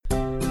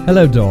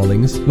Hello,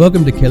 darlings.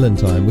 Welcome to Killin'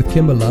 Time with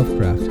Kimber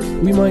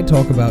Lovecraft. We might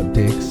talk about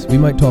dicks, we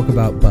might talk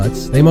about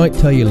butts, they might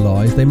tell you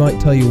lies, they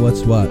might tell you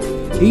what's what.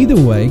 Either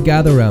way,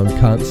 gather round,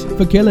 cunts,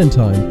 for Killin'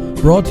 Time,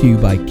 brought to you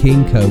by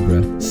King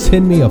Cobra.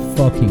 Send me a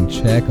fucking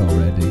check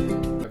already.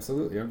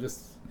 Absolutely. I'm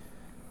just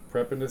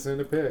prepping to send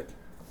a pic.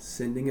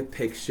 Sending a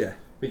picture.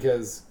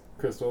 Because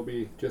Crystal will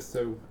be just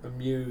so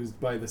amused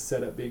by the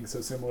setup being so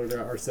similar to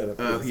our setup.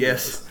 Oh,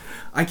 yes.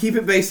 I keep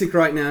it basic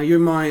right now. You're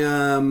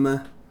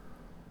my,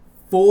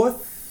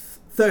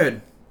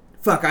 third.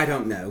 Fuck, I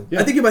don't know.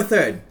 Yeah. I think you're my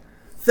third.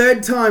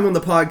 Third time on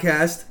the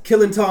podcast.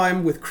 Killing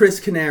Time with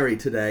Chris Canary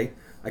today.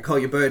 I call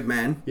you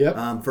Birdman.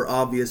 Yep. For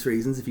obvious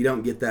reasons. If you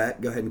don't get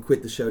that, go ahead and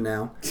quit the show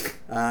now.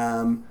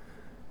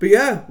 But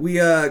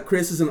yeah,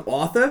 Chris is an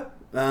author.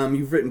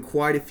 You've written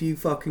quite a few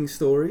fucking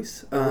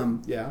stories.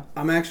 Yeah.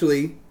 I'm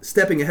actually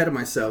stepping ahead of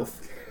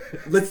myself.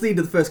 Let's lead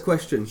to the first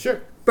question.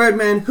 Sure.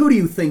 Birdman, who do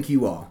you think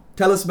you are?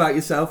 Tell us about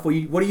yourself.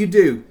 What do you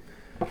do?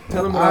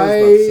 Tell them what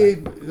I was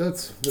about to say.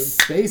 That's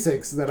the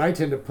basics that I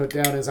tend to put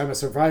down is I'm a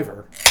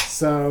survivor.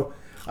 So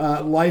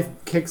life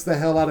kicks the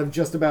hell out of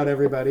just about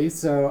everybody.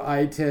 So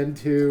I tend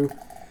to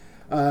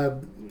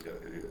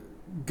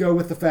go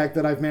with the fact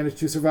that I've managed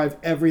to survive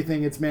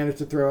everything it's managed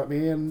to throw at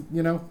me. And,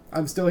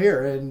 I'm still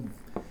here. And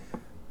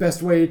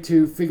best way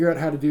to figure out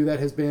how to do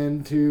that has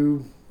been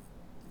to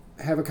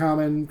have a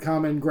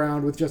common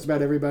ground with just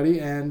about everybody,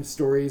 and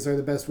stories are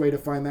the best way to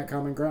find that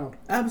common ground.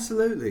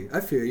 Absolutely.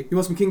 I feel you. You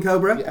want some King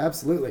Cobra? Yeah,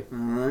 absolutely. All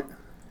right.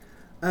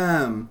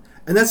 And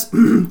that's...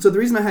 so the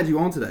reason I had you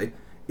on today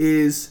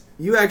is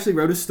you actually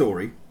wrote a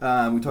story.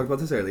 We talked about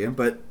this earlier,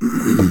 but...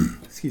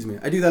 excuse me.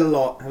 I do that a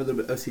lot. I have a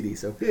little bit of OCD,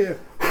 so... Yeah.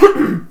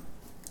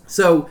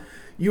 So...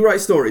 You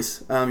write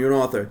stories. You're an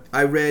author.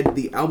 I read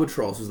The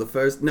Albatross was the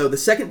first... No, the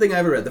second thing I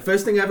ever read. The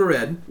first thing I ever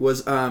read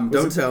was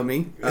Don't Tell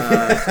Me.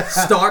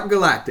 Stark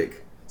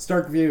Galactic.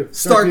 Stark View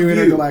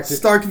Intergalactic.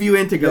 Stark View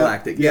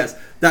Intergalactic, Yep. yes.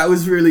 That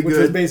was really Which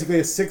good. was basically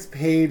a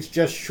 6-page,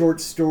 just short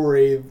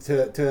story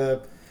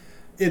to...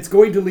 It's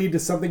going to lead to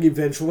something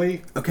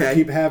eventually. Okay. I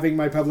keep having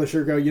my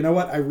publisher go, you know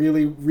what? I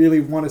really,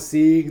 really want to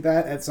see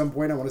that at some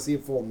point. I want to see a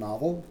full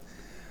novel.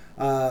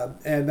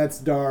 And that's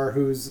Dar,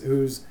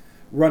 who's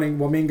running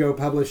Wamingo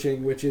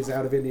Publishing, which is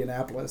out of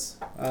Indianapolis.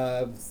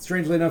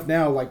 Strangely enough,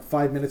 now like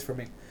 5 minutes from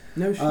me.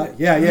 No shit.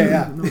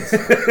 Yeah. Nice.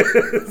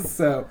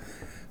 So,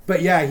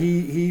 but yeah,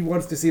 he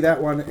wants to see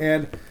that one,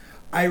 and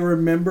I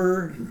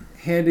remember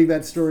handing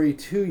that story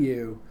to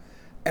you,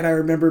 and I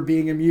remember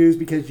being amused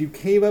because you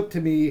came up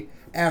to me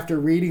after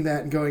reading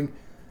that and going,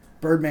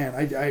 "Birdman,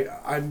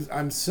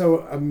 I'm so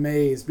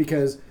amazed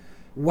because,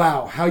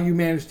 wow, how you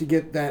managed to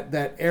get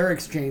that air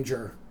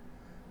exchanger."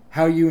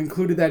 How you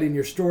included that in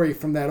your story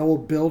from that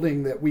old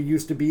building that we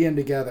used to be in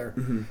together.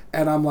 Mm-hmm.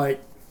 And I'm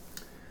like,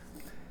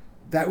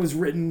 that was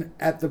written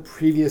at the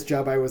previous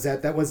job I was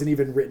at. That wasn't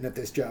even written at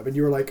this job. And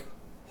you were like,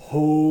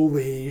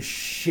 holy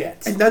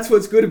shit. And that's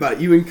what's good about it.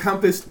 You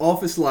encompassed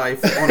office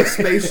life on a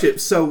spaceship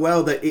so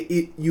well that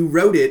you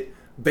wrote it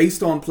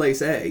based on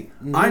place A.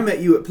 Mm-hmm. I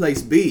met you at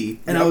place B,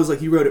 and I was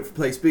like, you wrote it for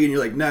place B, and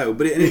you're like, no.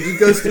 But it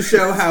goes to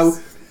show how...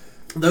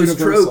 Those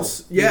Universal.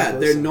 Tropes, yeah,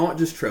 they're not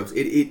just tropes.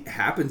 It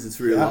happens. It's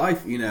real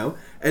life,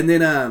 And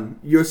then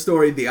your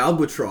story, The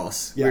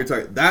Albatross, we were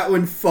talking. That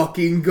one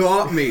fucking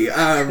got me.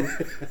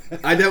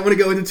 I don't want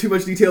to go into too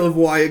much detail of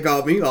why it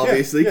got me,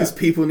 obviously, because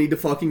people need to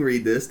fucking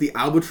read this. The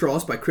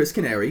Albatross by Chris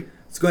Canary.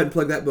 Let's go ahead and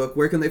plug that book.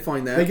 Where can they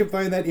find that? They can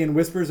find that in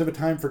Whispers of a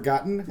Time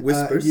Forgotten.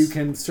 Whispers. You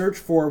can search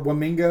for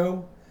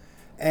Wamingo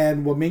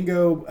and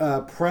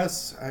Wamingo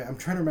Press. I'm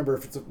trying to remember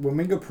if it's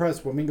Wamingo Press,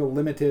 Wamingo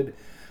Limited.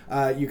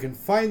 You can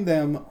find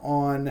them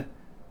on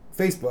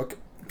Facebook.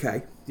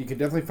 Okay. You can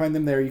definitely find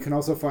them there. You can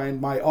also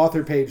find my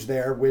author page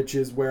there, which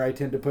is where I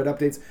tend to put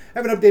updates. I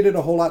haven't updated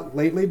a whole lot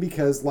lately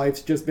because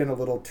life's just been a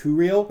little too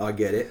real. I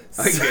get it.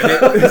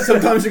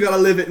 Sometimes you gotta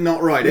live it,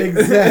 not write it.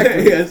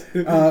 Exactly. Yes.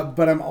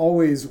 But I'm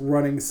always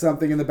running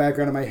something in the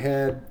background of my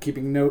head,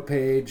 keeping note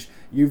page.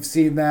 You've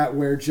seen that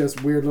where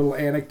just weird little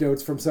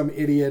anecdotes from some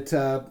idiot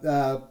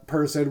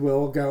person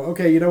will go,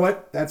 okay, you know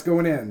what? That's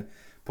going in.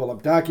 Pull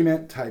up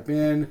document, type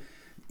in.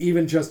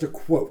 Even just a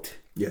quote,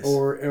 yes,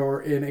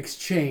 or an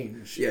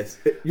exchange, yes,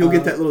 you'll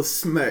get that little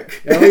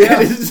smirk. Oh yeah,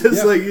 it's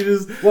just like you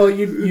just. Well,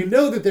 you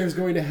know that there's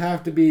going to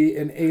have to be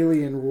an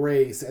alien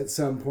race at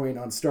some point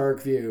on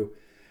Starkview,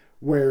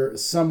 where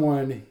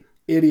someone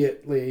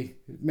idiotly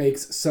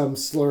makes some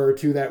slur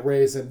to that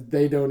race and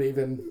they don't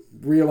even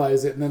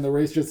realize it, and then the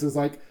race just is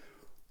like,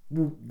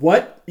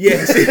 what?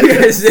 Yes,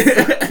 yes.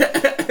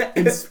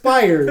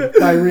 Inspired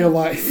by real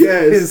life,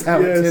 is how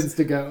it tends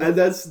to go. And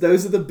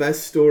those are the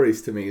best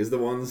stories to me, is the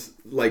ones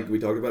like we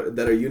talked about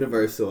that are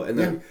universal and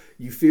that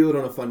you feel it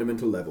on a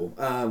fundamental level.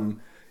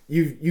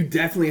 You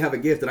definitely have a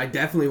gift, and I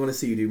definitely want to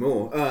see you do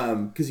more.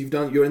 Because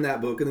you're in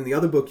that book, and then the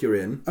other book you're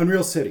in,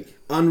 Unreal City.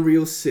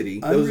 Unreal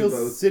City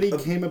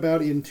Came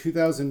about in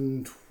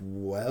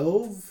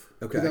 2012,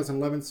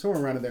 2011,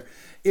 somewhere around in there.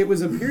 It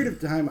was a period of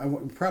time,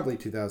 probably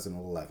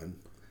 2011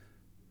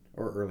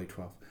 or early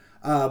 12.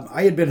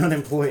 I had been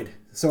unemployed.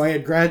 So I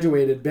had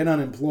graduated, been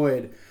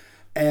unemployed,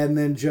 and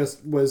then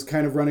just was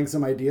kind of running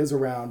some ideas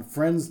around.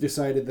 Friends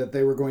decided that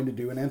they were going to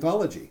do an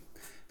anthology.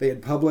 They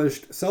had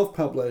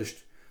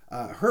self-published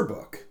her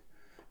book.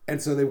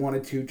 And so they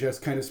wanted to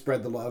just kind of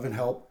spread the love and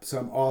help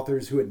some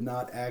authors who had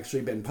not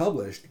actually been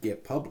published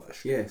get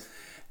published. Yes.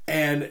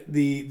 And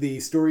the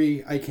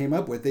story I came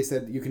up with, they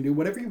said, you can do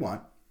whatever you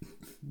want,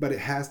 but it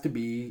has to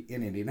be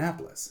in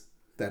Indianapolis.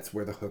 That's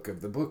where the hook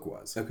of the book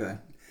was. Okay.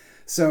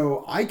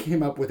 So I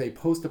came up with a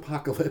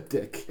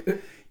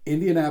post-apocalyptic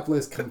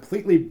Indianapolis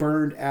completely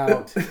burned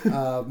out,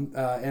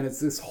 and it's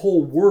this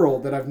whole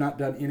world that I've not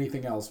done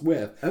anything else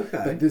with.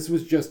 Okay. But this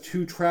was just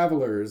two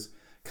travelers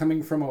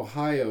coming from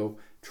Ohio,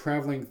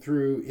 traveling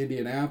through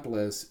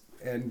Indianapolis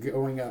and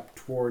going up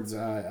towards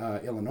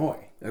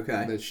Illinois.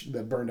 Okay.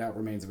 The burned out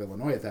remains of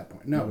Illinois at that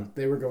point. No,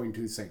 they were going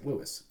to St.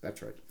 Louis.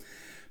 That's right.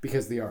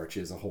 Because the arch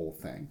is a whole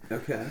thing.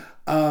 Okay.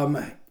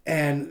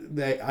 And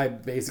I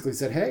basically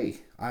said, hey,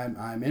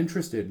 I'm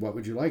interested. What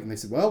would you like? And they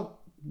said, well,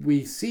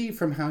 we see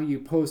from how you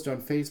post on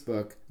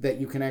Facebook that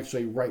you can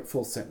actually write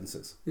full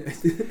sentences.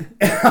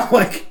 And I'm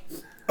like,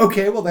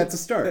 okay, well, that's a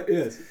start.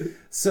 Yes.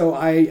 So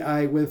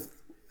I with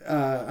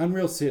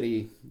Unreal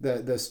City,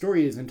 the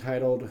story is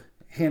entitled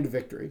Hand of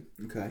Victory.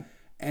 Okay.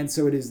 And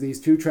so it is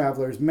these two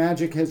travelers.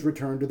 Magic has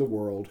returned to the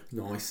world.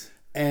 Nice.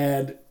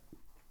 And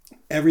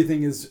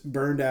everything is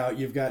burned out.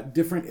 You've got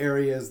different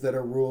areas that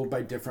are ruled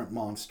by different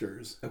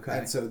monsters. Okay.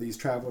 And so these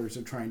travelers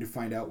are trying to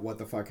find out what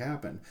the fuck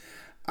happened.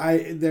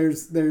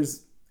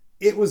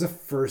 It was a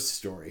first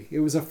story. It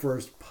was a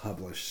first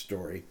published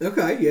story.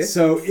 Okay, yeah.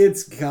 So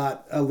it's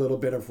got a little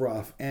bit of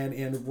rough. And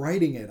in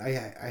writing it,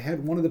 I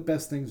had one of the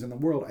best things in the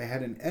world. I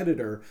had an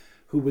editor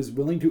who was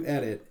willing to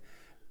edit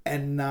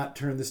and not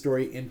turn the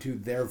story into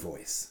their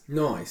voice.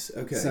 Nice.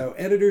 Okay. So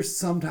editors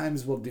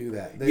sometimes will do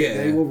that.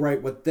 They will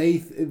write what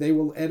they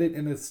will edit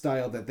in a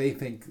style that they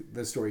think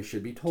the story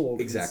should be told.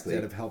 Exactly.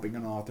 Instead of helping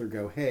an author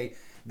go, hey,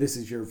 this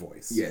is your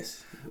voice.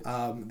 Yes.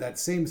 That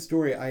same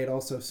story I had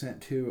also sent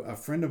to a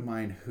friend of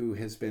mine who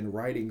has been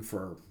writing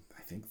for,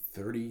 I think,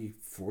 30,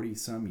 40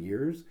 some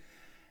years,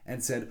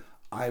 and said,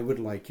 I would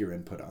like your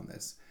input on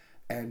this.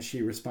 And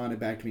she responded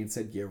back to me and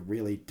said, you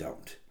really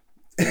don't.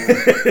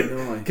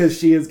 Because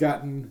she has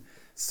gotten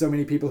so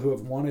many people who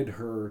have wanted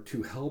her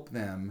to help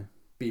them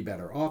be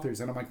better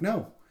authors. And I'm like,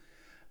 no,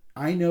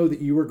 I know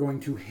that you are going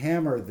to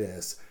hammer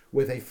this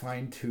with a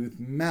fine-tooth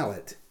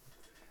mallet.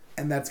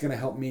 And that's going to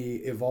help me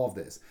evolve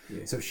this.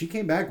 Yeah. So she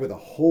came back with a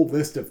whole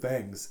list of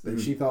things that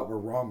she thought were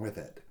wrong with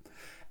it.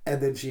 And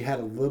then she had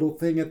a little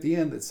thing at the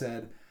end that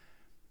said,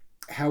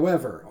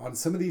 however, on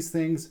some of these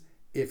things,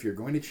 if you're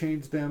going to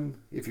change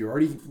them, if you're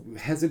already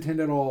hesitant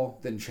at all,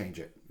 then change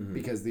it.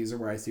 Because these are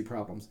where I see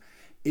problems.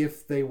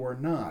 If they were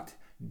not,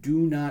 do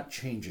not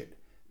change it.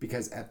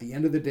 Because at the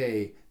end of the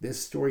day,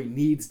 this story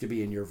needs to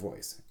be in your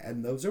voice.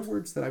 And those are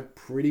words that I've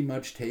pretty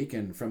much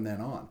taken from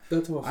then on.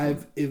 That's awesome.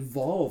 I've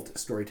evolved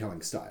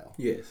storytelling style.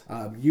 Yes.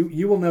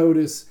 You will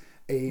notice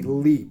a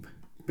leap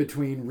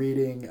between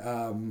reading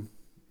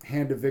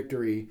Hand of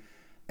Victory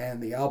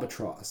and The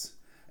Albatross.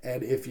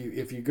 And if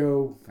you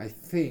go, I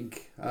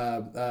think,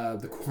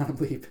 the Quantum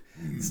Leap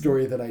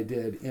story that I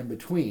did in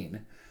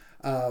between,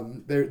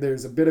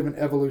 there's a bit of an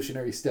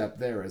evolutionary step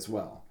there as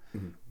well.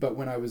 But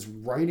when I was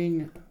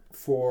writing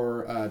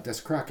for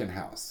Des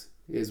Krakenhaus,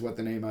 is what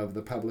the name of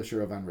the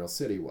publisher of Unreal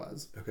City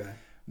was. Okay.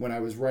 When I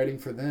was writing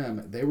for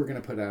them, they were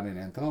going to put out an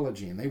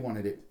anthology, and they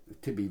wanted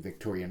it to be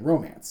Victorian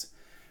romance,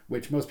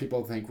 which most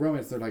people think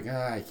romance. They're like,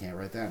 I can't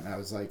write that. And I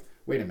was like,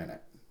 wait a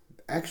minute.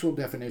 The actual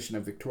definition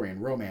of Victorian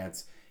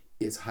romance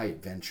is high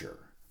adventure,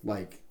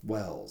 like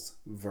Wells,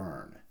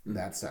 Verne,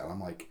 that style. I'm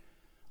like,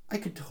 I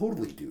could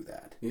totally do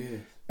that. Yeah.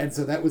 And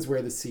so that was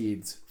where the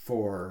seeds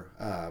for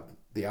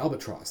The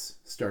Albatross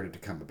started to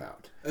come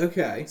about.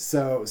 Okay.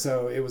 So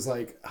it was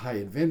like high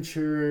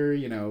adventure,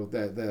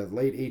 the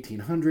late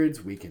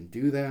 1800s, we can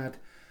do that.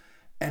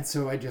 And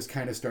so I just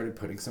kind of started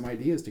putting some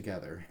ideas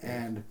together.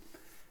 And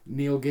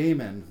Neil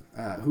Gaiman,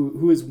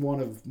 who is one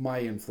of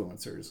my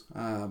influencers,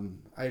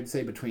 I'd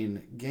say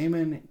between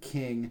Gaiman,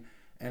 King,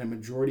 and a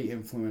majority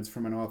influence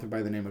from an author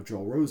by the name of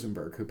Joel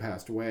Rosenberg, who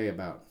passed away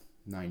about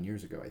 9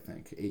 years ago, I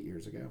think, 8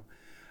 years ago.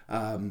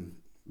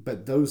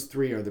 But those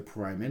three are the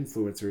prime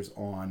influencers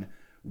on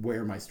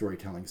where my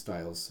storytelling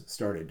styles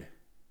started,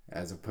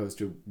 as opposed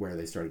to where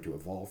they started to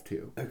evolve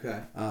to.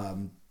 Okay.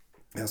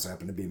 They also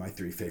happen to be my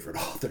three favorite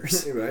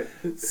authors. Right.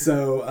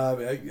 So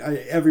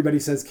everybody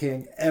says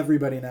King.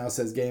 Everybody now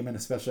says Gaiman,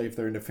 especially if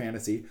they're into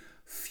fantasy.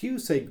 Few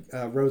say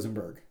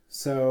Rosenberg.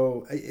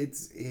 So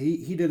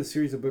he did a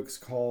series of books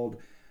called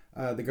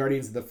The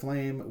Guardians of the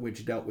Flame,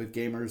 which dealt with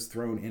gamers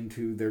thrown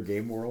into their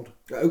game world.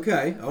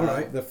 Okay, all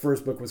right. The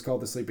first book was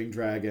called The Sleeping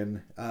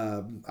Dragon.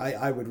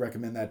 I would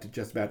recommend that to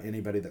just about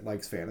anybody that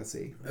likes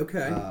fantasy.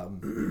 Okay.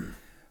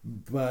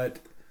 But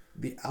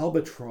The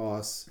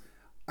Albatross,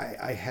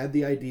 I had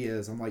the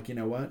ideas. I'm like, you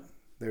know what?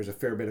 There's a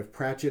fair bit of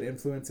Pratchett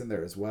influence in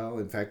there as well.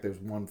 In fact, there's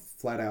one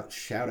flat-out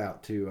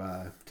shout-out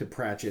to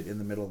Pratchett in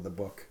the middle of the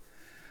book,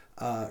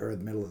 or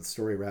the middle of the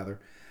story, rather.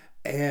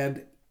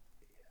 And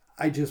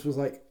I just was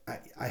like,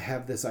 I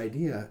have this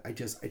idea. I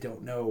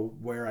don't know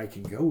where I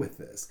can go with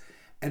this.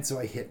 And so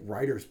I hit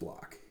writer's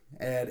block.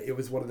 And it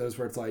was one of those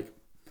where it's like,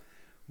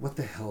 what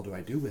the hell do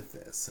I do with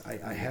this?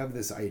 I have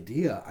this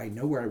idea. I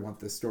know where I want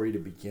this story to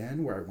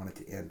begin, where I want it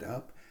to end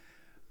up.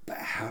 But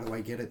how do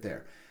I get it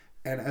there?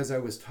 And as I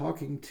was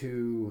talking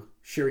to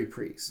Sherry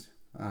Priest,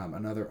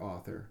 another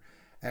author,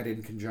 at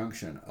In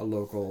Conjunction, a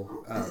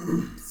local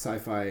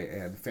sci-fi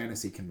and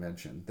fantasy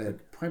convention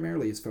that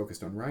primarily is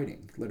focused on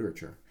writing,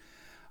 literature,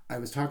 I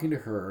was talking to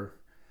her,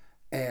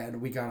 and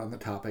we got on the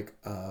topic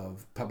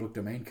of public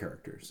domain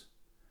characters.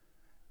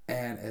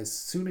 And as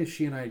soon as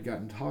she and I had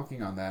gotten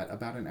talking on that,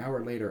 about an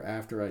hour later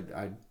after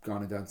I'd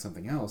gone and done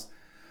something else,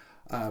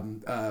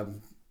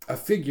 a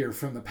figure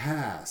from the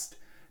past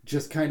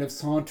just kind of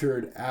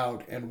sauntered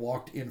out and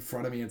walked in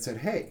front of me and said,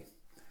 "Hey,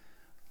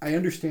 I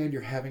understand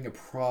you're having a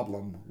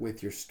problem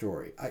with your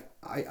story.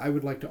 I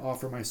would like to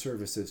offer my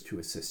services to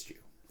assist you."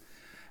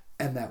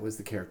 And that was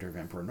the character of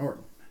Emperor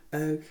Norton.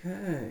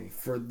 Okay.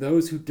 For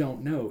those who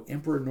don't know,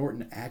 Emperor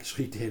Norton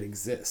actually did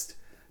exist.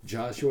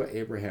 Joshua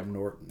Abraham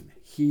Norton.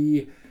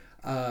 He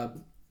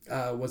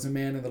was a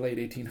man in the late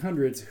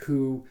 1800s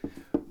who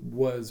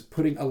was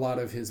putting a lot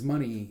of his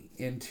money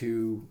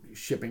into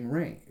shipping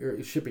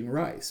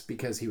rice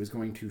because he was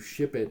going to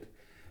ship it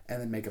and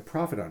then make a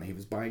profit on it. He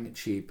was buying it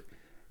cheap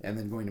and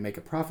then going to make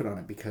a profit on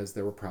it because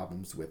there were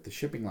problems with the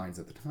shipping lines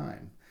at the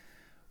time.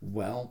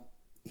 Well,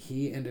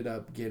 he ended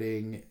up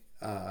getting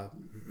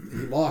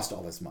he lost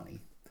all his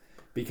money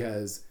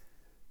because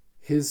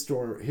his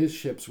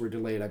ships were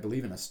delayed, I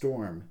believe, in a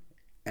storm,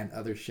 and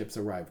other ships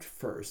arrived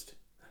first,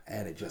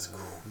 and it just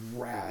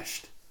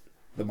crashed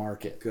the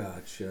market.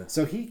 Gotcha.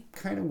 So he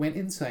kind of went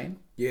insane.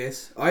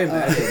 Yes, I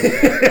imagine.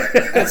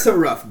 That's a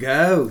rough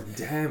go.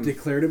 Damn.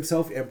 Declared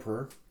himself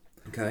emperor.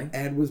 Okay.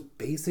 And was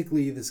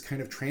basically this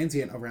kind of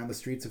transient around the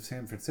streets of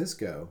San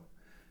Francisco.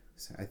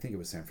 I think it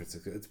was San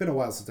Francisco. It's been a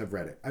while since I've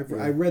read it.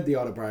 I read the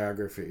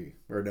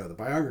the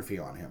biography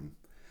on him,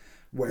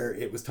 where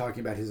it was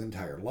talking about his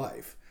entire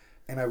life.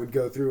 And I would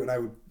go through and I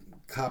would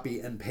copy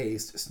and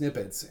paste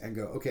snippets and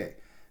go, okay,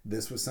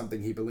 this was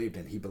something he believed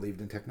in. He believed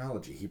in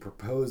technology. He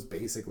proposed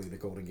basically the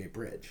Golden Gate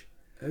Bridge.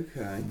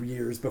 Okay.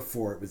 Years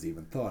before it was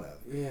even thought of.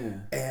 Yeah.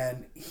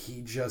 And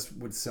he just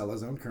would sell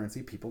his own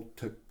currency. People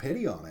took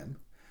pity on him.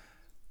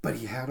 But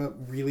he had a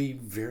really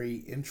very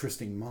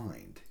interesting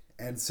mind.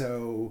 And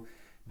so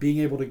being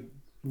able to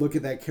look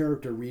at that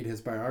character, read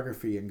his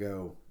biography, and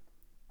go,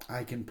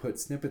 I can put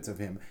snippets of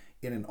him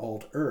in an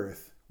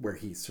alt-Earth where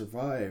he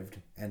survived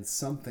and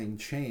something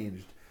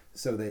changed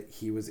so that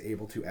he was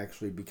able to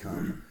actually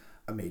become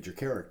a major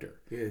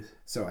character. Yes.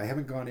 So I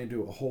haven't gone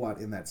into a whole lot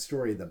in that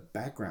story, the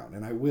background,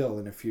 and I will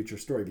in a future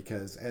story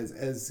because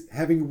as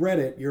having read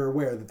it, you're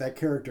aware that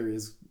character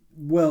is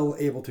well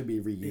able to be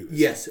reused.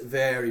 Yes,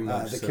 very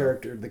much. The so.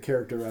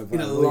 character of in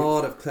a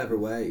lot of clever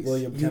ways.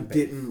 William You Tempe.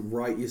 didn't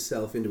write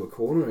yourself into a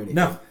corner or anything.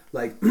 No.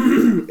 Like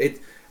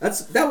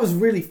that was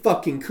really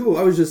fucking cool.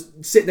 I was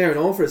just sitting there and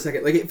all for a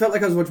second. Like it felt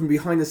like I was watching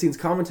behind the scenes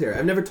commentary.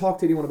 I've never talked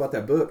to anyone about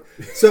that book,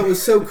 so it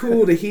was so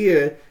cool to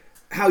hear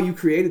how you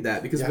created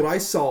that because what I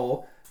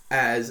saw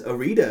as a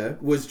reader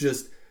was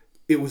just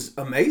it was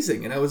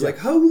amazing, and I was like,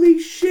 holy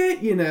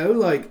shit,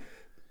 like.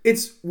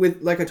 It's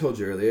with, like I told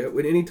you earlier,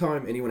 when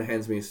anytime anyone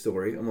hands me a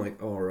story, I'm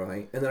like, all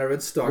right. And then I read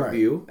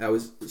Starkview. Right. I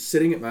was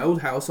sitting at my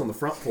old house on the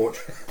front porch,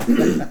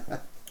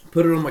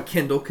 put it on my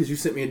Kindle because you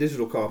sent me a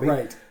digital copy.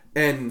 Right.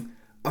 And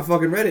I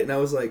fucking read it and I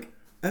was like,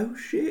 oh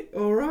shit,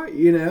 all right,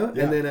 Yeah.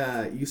 And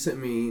then you sent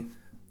me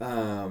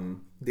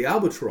The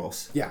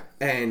Albatross. Yeah.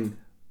 And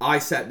I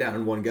sat down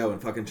in one go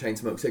and fucking chain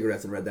smoked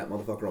cigarettes and read that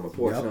motherfucker on my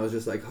porch. And I was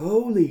just like,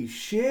 holy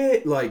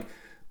shit, like...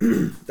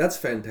 That's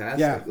fantastic.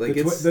 Yeah, like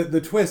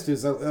the twist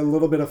is a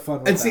little bit of fun.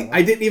 With and see,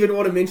 I didn't even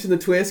want to mention the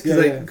twist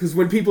because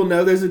when people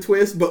know there's a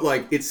twist, but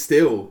like it's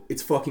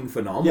fucking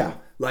phenomenal. Yeah,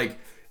 like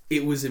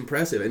it was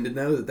impressive, and to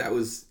know that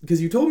was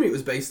because you told me it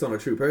was based on a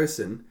true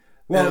person.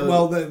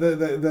 Well,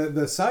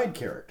 the side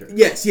character.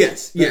 Yes.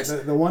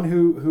 The one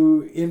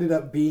who ended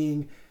up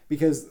being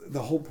because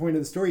the whole point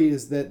of the story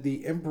is that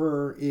the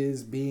Emperor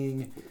is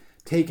being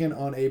taken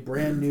on a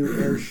brand new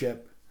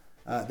airship.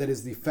 That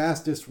is the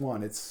fastest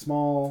one. It's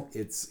small,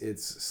 it's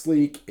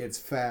sleek, it's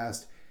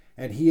fast,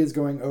 and he is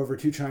going over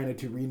to China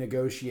to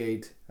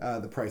renegotiate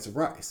the price of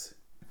rice.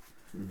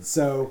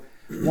 So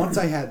once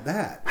I had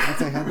that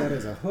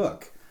as a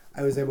hook,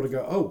 I was able to go,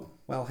 oh,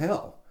 well,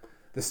 hell.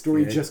 The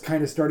story just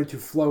kind of started to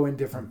flow in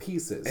different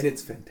pieces. And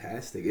it's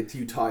fantastic.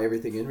 You tie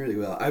everything in really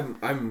well.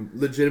 I'm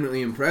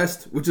legitimately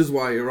impressed, which is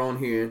why you're on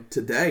here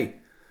today.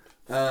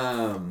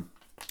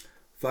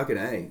 Fucking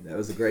A. That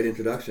was a great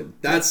introduction.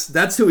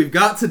 That's who we've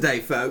got today,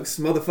 folks.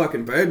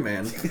 Motherfucking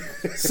Birdman.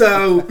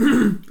 So,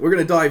 we're going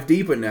to dive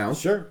deeper now.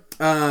 Sure.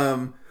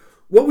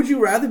 What would you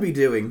rather be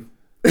doing?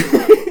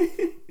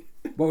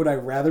 What would I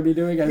rather be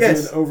doing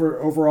as in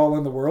overall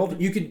in the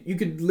world? You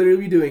could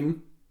literally be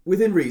doing,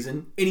 within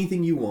reason,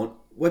 anything you want.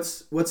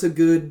 What's a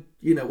good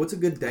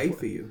day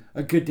for you?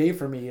 A good day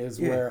for me is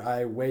where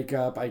I wake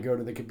up, I go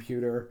to the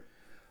computer,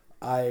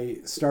 I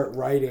start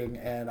writing,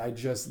 and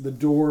the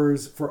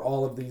doors for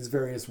all of these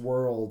various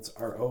worlds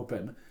are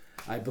open.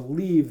 I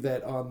believe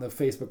that on the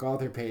Facebook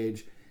author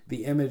page,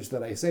 the image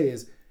that I say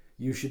is,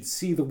 you should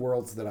see the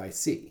worlds that I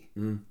see,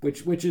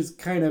 which is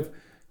kind of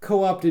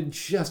co-opted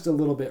just a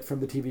little bit from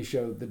the TV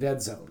show The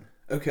Dead Zone.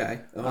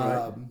 Okay. All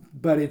right.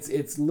 But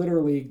it's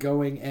literally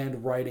going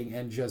and writing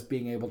and just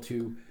being able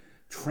to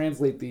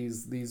translate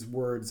these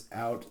words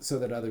out so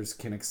that others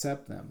can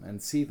accept them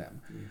and see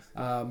them. Yes.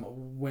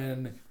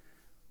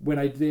 When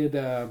I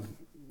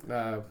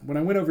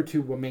went over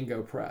to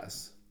Wamingo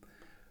Press,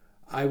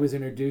 I was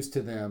introduced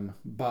to them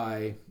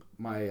by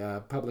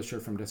my publisher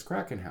from Des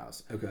Kraken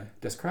House. Okay.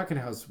 Des Kraken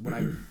House, when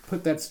I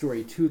put that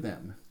story to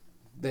them,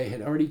 they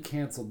had already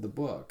canceled the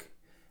book,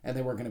 and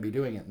they weren't going to be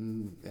doing it.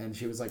 And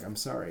she was like, "I'm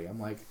sorry." I'm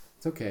like,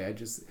 "It's okay.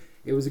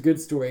 It was a good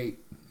story.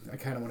 I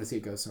kind of want to see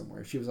it go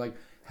somewhere." She was like,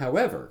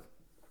 "However,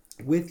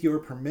 with your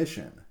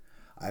permission,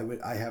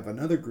 I have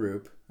another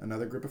group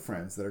of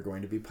friends that are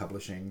going to be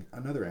publishing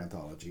another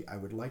anthology. I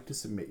would like to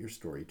submit your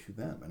story to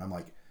them." And I'm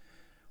like,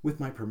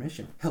 "With my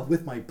permission? Hell,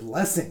 with my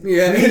blessing.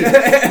 Yeah. Please.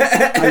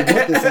 I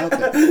want this out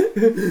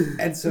there."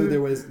 And so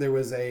there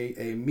was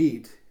a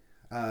meet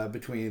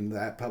between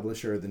that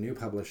publisher, the new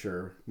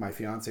publisher, my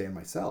fiance, and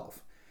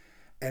myself.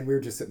 And we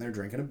were just sitting there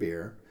drinking a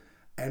beer.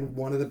 And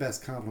one of the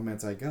best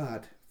compliments I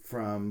got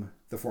from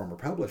the former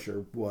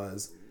publisher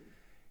was,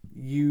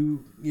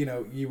 you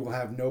will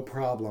have no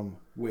problem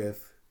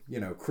with,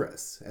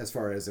 Chris, as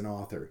far as an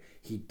author.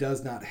 He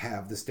does not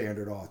have the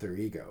standard author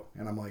ego.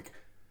 And I'm like,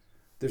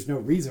 there's no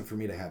reason for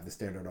me to have the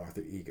standard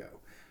author ego.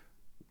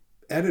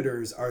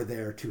 Editors are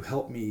there to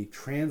help me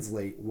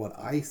translate what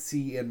I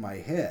see in my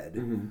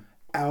head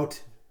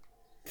out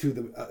to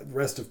the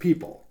rest of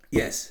people.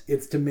 Yes.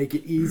 It's to make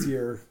it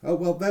easier. Oh,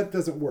 well, that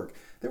doesn't work.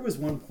 There was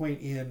one point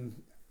in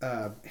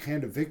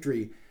Hand of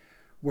Victory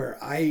where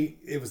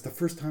it was the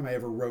first time I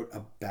ever wrote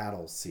a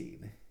battle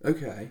scene.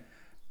 Okay.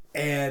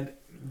 And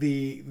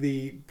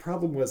the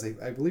problem was,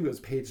 I believe it was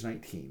page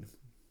 19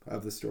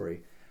 of the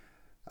story.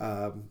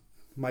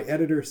 My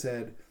editor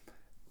said,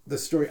 "The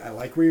story, I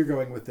like where you're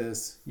going with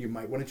this. You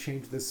might want to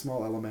change this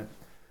small element.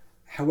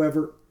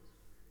 However,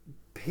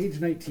 page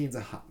 19 is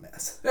a hot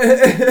mess."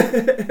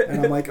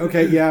 And I'm like,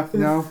 okay, yeah,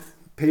 no,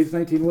 page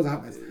 19 was a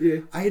hot mess.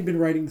 Yeah. I had been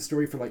writing the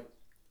story for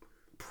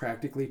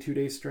practically 2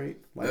 days straight.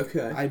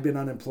 Okay. I'd been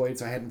unemployed,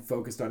 so I hadn't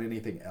focused on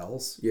anything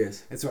else.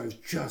 Yes. And so I was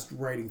just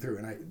writing through,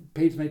 and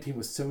page 19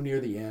 was so near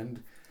the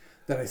end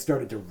that I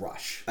started to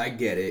rush. I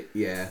get it,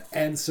 yeah.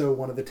 And so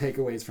one of the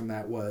takeaways from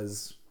that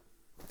was,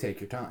 take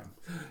your time.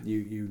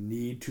 You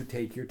need to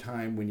take your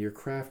time when you're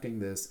crafting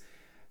this.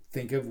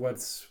 Think of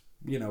what's,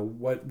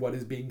 what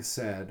is being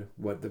said,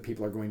 what the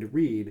people are going to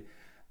read,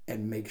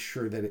 and make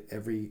sure that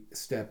every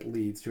step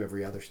leads to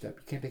every other step.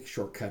 You can't take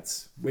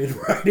shortcuts when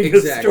writing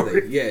a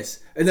story. Yes.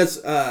 And that's,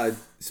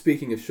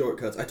 speaking of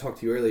shortcuts, I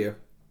talked to you earlier.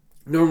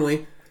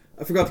 Normally,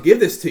 I forgot to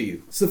give this to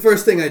you. It's the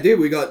first thing I did.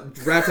 We got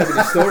wrapped up in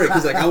the story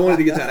because I wanted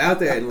to get that out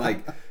there,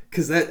 and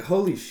because that,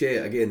 holy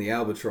shit, again, the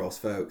Albatross,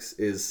 folks,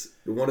 is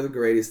one of the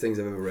greatest things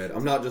I've ever read.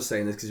 I'm not just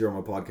saying this because you're on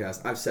my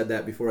podcast. I've said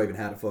that before I even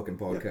had a fucking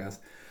podcast.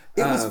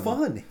 It was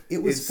fun.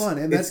 It was fun.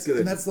 And that's good.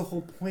 And that's the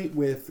whole point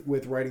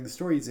with writing the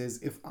stories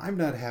is, if I'm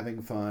not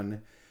having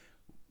fun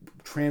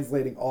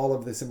translating all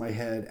of this in my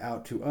head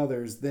out to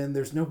others, then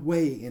there's no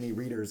way any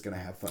reader is going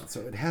to have fun.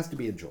 So it has to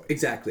be enjoyed.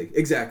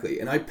 Exactly.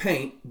 And I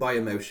paint by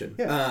emotion.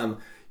 Yeah.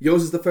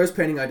 Yours is the first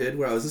painting I did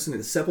where I was listening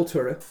to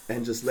Sepultura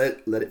and just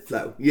let it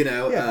flow.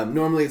 Yeah.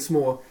 Normally it's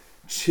more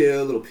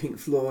chill, little Pink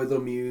Floyd,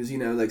 little Muse,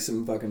 like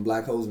some fucking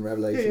Black Holes and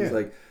Revelations.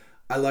 Yeah.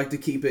 I like to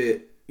keep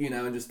it,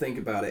 and just think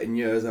about it. And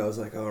yours, I was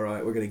like, all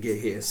right, we're going to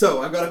get here.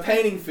 So I've got a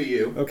painting for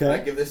you. Okay. I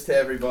give this to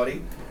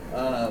everybody.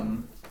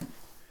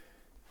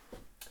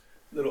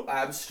 Little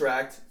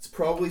abstract. It's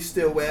probably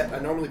still wet. I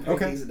normally paint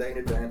these a day in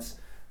advance.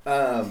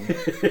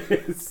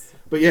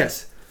 But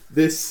yes,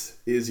 this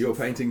is your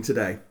painting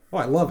today. Oh,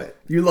 I love it.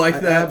 You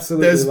like that?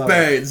 Absolutely. There's love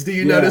birds. It. Do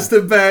you notice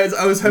the birds?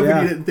 I was hoping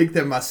Yeah. you didn't think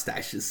they're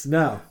mustaches.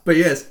 No. But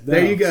yes, No.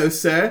 there you go,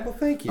 sir. Well,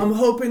 thank you. I'm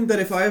hoping that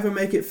if I ever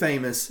make it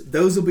famous,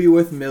 those will be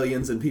worth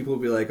millions, and people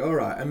will be like, all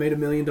right, I made $1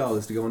 million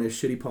to go on a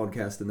shitty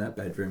podcast in that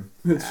bedroom.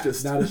 It's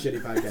just not a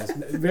shitty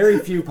podcast. Very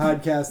few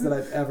podcasts that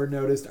I've ever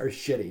noticed are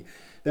shitty.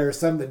 There are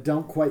some that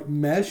don't quite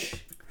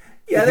mesh.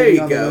 Yeah, there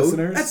you on the go.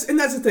 listeners.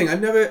 That's the thing.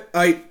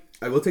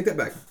 I will take that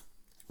back.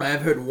 I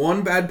have heard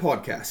one bad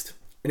podcast,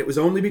 and it was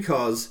only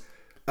because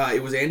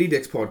it was Andy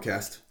Dick's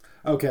podcast.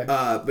 Okay.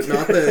 But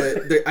not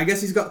the I guess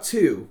he's got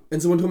two.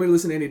 And someone told me to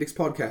listen to Andy Dick's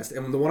podcast.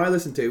 And the one I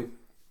listened to,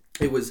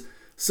 it was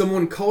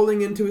someone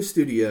calling into a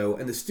studio,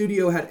 and the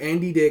studio had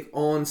Andy Dick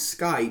on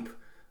Skype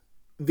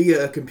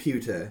via a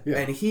computer. Yeah.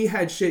 And he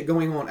had shit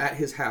going on at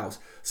his house.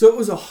 So it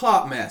was a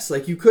hot mess.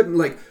 You couldn't,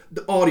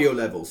 the audio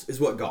levels is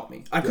what got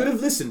me. I could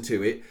have listened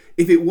to it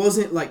if it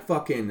wasn't,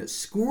 fucking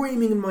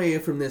screaming in my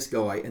ear from this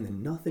guy and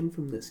then nothing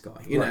from this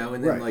guy, you know?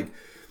 And then,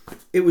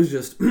 it was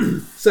just...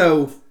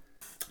 So...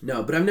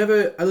 No, but I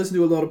listen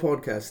to a lot of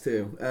podcasts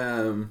too.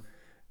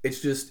 It's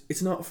just,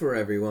 it's not for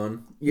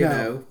everyone, you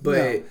know,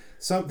 but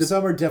Some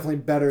are definitely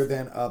better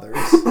than others.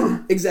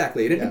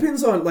 Exactly. And it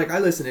depends on, like, I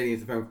listen to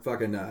anything from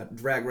fucking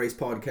Drag Race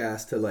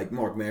podcast to, like,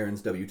 Mark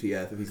Maron's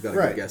WTF if he's got a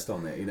good guest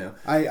on there, you know.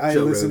 I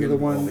listened to the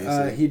one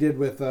he did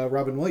with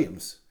Robin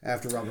Williams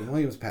after Robin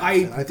Williams passed.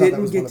 I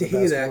didn't get to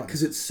hear that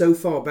because it's so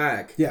far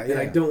back. Yeah, and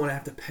I don't want to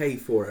have to pay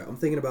for it. I'm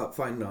thinking about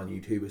finding it on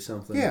YouTube or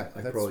something. Yeah,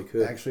 I probably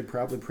could. Actually,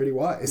 probably pretty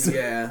wise.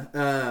 Yeah.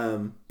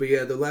 But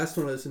yeah, the last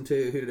one I listened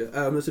to,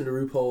 I'm listening to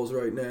RuPaul's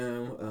right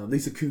now.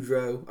 Lisa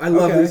Kudrow. I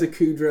love Lisa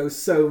Kudrow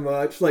so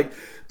much. Like,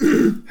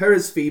 her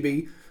as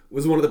Phoebe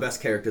was one of the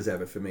best characters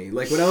ever for me.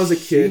 Like, when I was a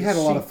kid, she had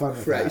a lot of fun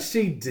with that.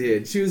 She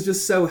did. She was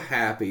just so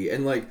happy.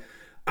 And, like,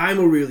 I'm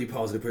a really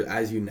positive person,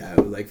 as you know.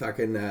 Like,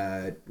 fucking,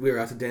 we were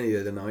out to dinner the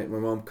other night. My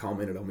mom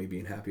commented on me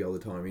being happy all the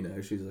time, you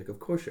know. She's like, of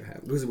course you're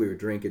happy. Because we were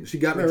drinking. She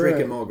got me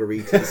drinking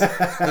margaritas.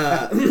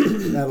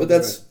 But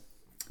that's,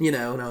 you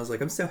know, and I was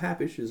like, I'm so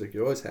happy. She was like,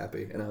 you're always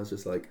happy. And I was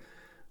just like,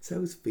 so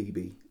is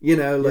Phoebe. You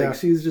know, like,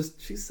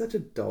 she's such a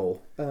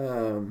doll.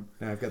 Now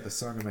I've got the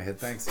song in my head.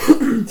 Thanks.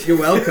 You're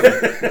welcome.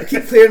 I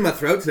keep clearing my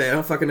throat today. I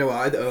don't fucking know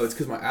why. Oh, it's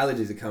because my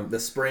allergies are coming. The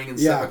spring and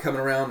stuff are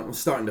coming around. I'm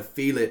starting to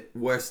feel it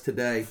worse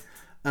today.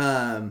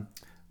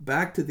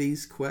 Back to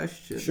these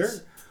questions. Sure.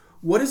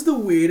 What is the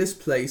weirdest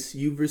place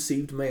you've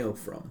received mail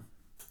from?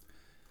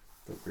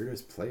 The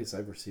weirdest place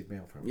I've received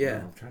mail from? Yeah.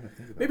 I'm trying to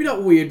think about Maybe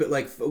not weird, but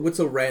like, what's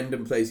a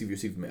random place you've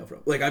received mail from?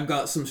 Like, I've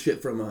got some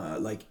shit from,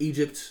 like,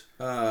 Egypt,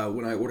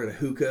 when I ordered a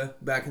hookah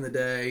back in the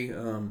day.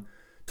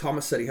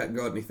 Thomas said he hadn't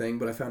got anything,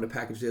 but I found a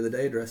package the other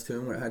day addressed to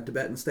him where it had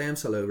Tibetan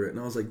stamps all over it. And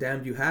I was like,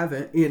 damn, you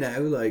haven't, you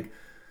know, like.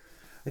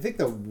 I think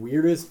the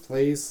weirdest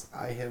place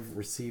I have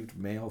received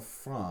mail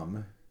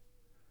from,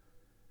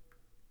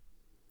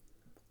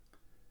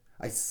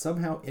 I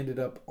somehow ended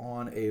up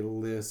on a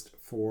list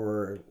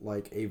for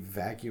like a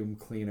vacuum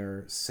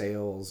cleaner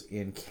sales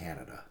in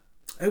Canada.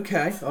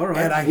 Okay, all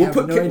right. And I have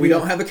no idea. We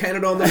don't have a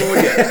Canada on the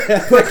board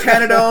yet. Put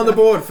Canada on the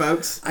board,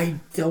 folks. I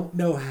don't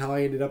know how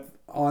I ended up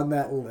on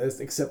that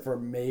list, except for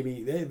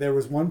maybe there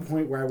was one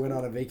point where I went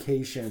on a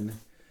vacation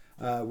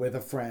with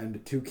a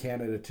friend to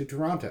Canada, to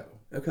Toronto.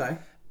 Okay.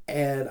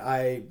 And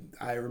I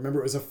remember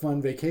it was a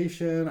fun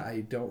vacation.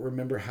 I don't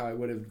remember how I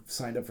would have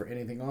signed up for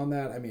anything on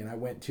that. I mean, I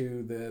went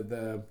to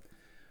the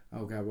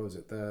oh god, what was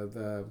it?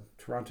 The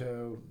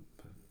Toronto,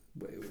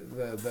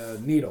 the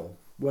Needle,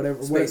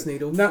 whatever. Space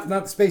Needle.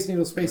 Not Space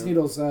Needle. Space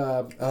Needle's.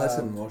 That's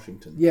in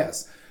Washington.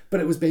 Yes, but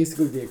it was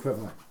basically the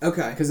equivalent.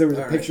 Okay. Because there was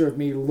a picture of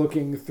me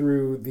looking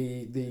through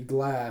the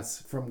glass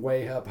from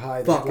way up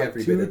high. Fuck like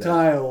every two bit of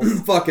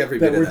tiles. Fuck every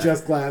bit that of were that.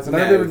 just glass, and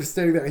I remember just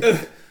standing there.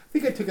 I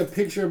think I took a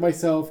picture of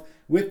myself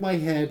with my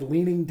head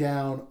leaning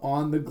down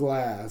on the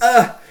glass.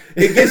 I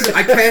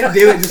can't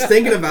do it just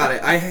thinking about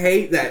it. I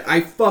hate that. I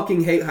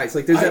fucking hate heights.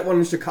 Like, there's that one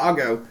in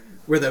Chicago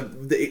where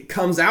it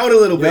comes out a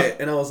little bit,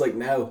 and I was like,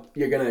 no,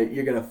 you're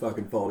gonna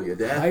fucking fall to your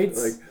death.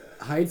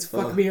 Heights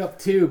fuck me up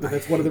too, but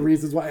that's one of the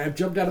reasons why I've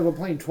jumped out of a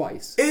plane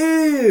twice.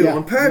 Ew,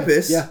 on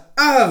purpose? Yeah.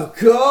 Oh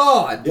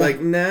god. Yeah.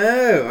 Like,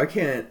 no, I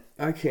can't.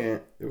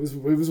 It was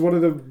one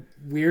of the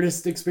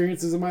weirdest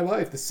experiences of my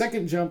life. The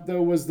second jump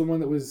though was the one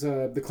that was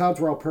the clouds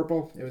were all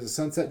purple. It was a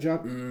sunset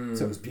jump,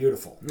 so it was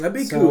beautiful. That'd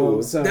be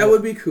cool. That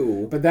would be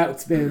cool. But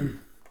that's been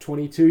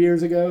 22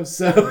 years ago,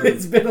 so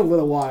it's been a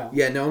little while.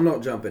 Yeah, no, I'm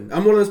not jumping.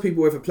 I'm one of those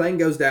people where if a plane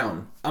goes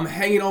down, I'm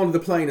hanging on to the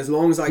plane as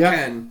long as I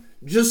can,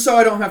 just so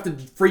I don't have to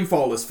free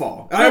fall as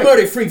far. Right. I'm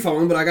already free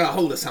falling, but I gotta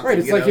hold of something. Right,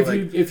 it's like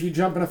if you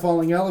jump in a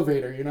falling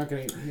elevator, you're not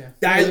gonna.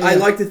 I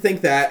like to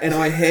think that, and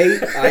I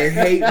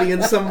hate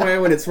being somewhere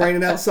when it's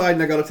raining outside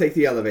and I gotta take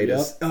the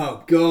elevators. Yep.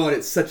 Oh god,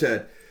 it's such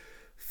a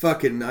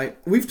fucking night.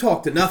 We've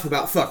talked enough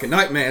about fucking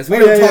nightmares. We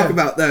don't talk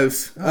about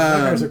those.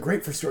 Nightmares are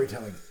great for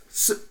storytelling.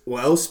 So,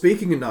 well,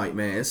 speaking of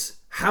nightmares,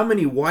 how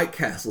many White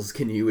Castles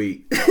can you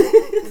eat?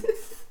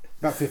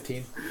 About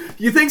 15.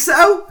 You think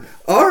so?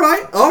 All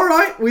right.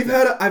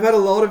 I've had a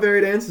lot of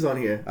varied answers on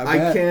here.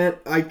 I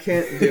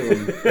can't do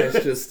them.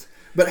 It's just,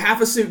 but half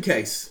a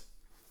suitcase.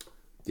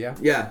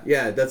 Yeah.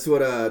 That's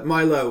what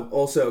Milo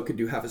also could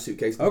do, half a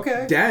suitcase.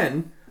 Okay.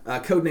 Dan,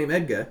 codename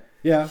Edgar.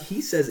 Yeah. He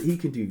says that he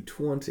can do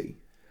 20.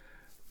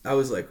 I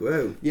was like,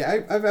 whoa.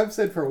 Yeah, I've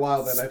said for a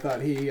while that I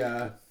thought he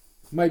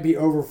might be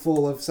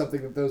overfull of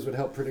something that those would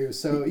help produce.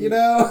 So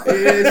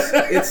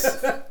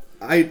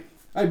I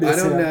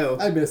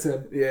miss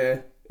him.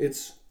 Yeah,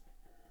 it's.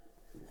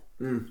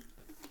 You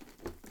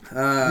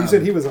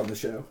said he was on the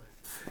show.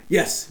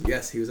 Yes,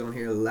 he was on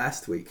here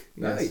last week.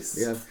 Yes, nice.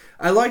 Yeah,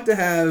 I like to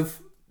have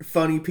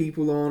funny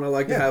people on. I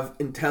like to have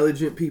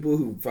intelligent people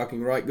who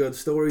fucking write good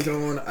stories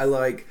on. I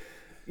like,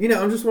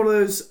 I'm just one of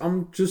those.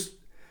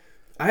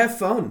 I have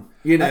fun,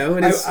 and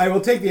I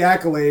will take the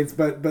accolades,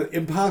 but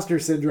imposter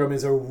syndrome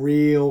is a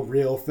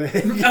real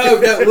thing.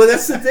 Oh no! Well,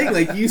 that's the thing.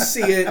 Like, you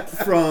see it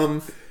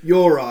from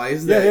your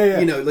eyes.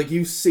 That, like,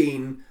 you've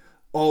seen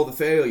all the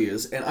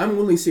failures, and I'm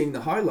only seeing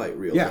the highlight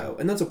reel though,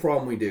 and that's a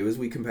problem we do is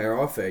we compare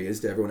our failures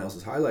to everyone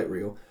else's highlight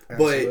reel.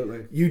 Absolutely.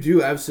 But you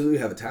do absolutely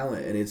have a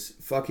talent, and it's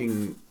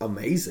fucking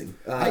amazing.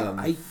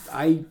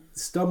 I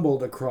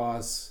stumbled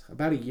across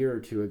about a year or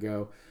two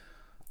ago.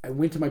 I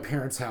went to my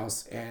parents'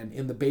 house, and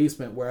in the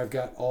basement where I've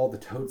got all the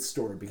totes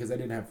stored because I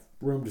didn't have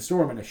room to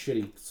store them in a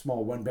shitty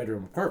small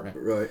 1-bedroom apartment.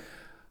 Right.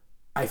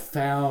 I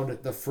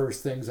found the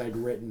first things I'd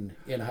written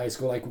in high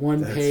school, like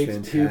 1-page,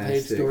 fantastic.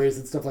 2-page stories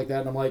and stuff like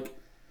that. And I'm like,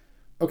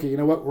 okay, you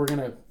know what? We're going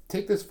to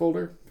take this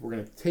folder. We're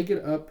going to take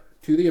it up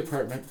to the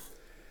apartment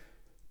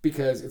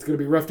because it's going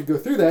to be rough to go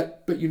through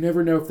that. But you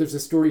never know if there's a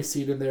story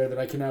seed in there that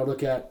I can now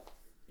look at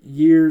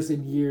years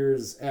and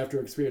years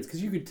after experience.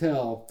 Because you could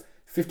tell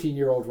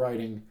 15-year-old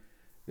writing,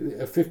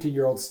 a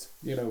 15-year-old's,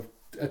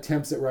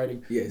 attempts at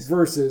writing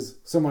versus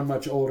someone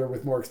much older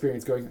with more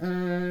experience going,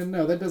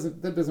 no, that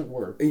doesn't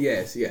work.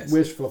 Yes.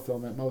 Wish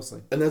fulfillment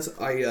mostly. And that's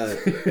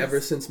ever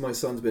since my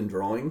son's been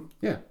drawing,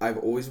 yeah, I've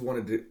always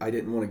I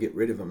didn't want to get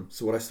rid of him.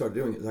 So what I started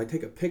doing is I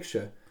take a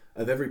picture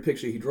of every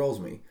picture he draws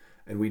me,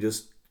 and we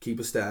just keep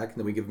a stack, and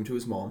then we give them to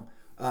his mom.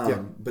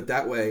 But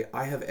that way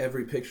I have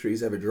every picture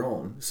he's ever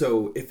drawn.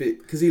 So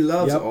because he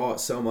loves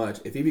art so much,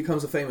 if he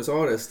becomes a famous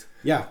artist,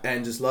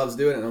 and just loves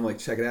doing it, and I'm like,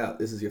 check it out,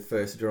 this is your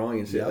first drawing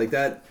and shit like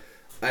that.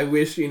 I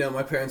wish,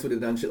 my parents would have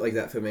done shit like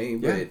that for me,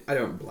 but I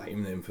don't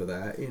blame them for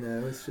that,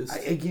 it's just...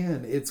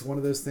 Again, it's one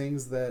of those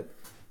things that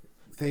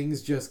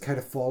things just kind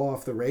of fall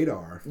off the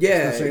radar.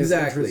 Yeah, especially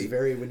exactly. As interests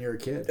vary when you're a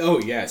kid. Oh,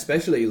 yeah,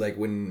 especially, like,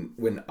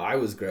 when I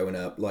was growing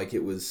up, like,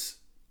 it was...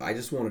 I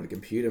just wanted a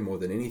computer more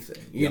than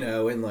anything, you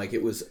know, and, like,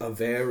 it was a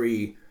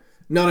very...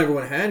 Not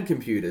everyone had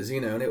computers,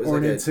 and it was or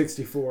like an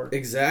N64.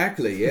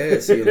 Exactly,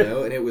 yes, and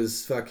it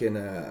was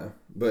fucking...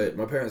 But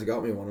my parents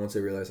got me one once they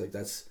realized, like,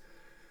 that's...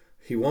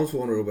 He wants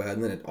one real bad,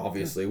 and then it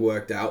obviously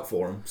worked out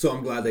for him. So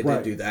I'm glad they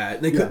did do that.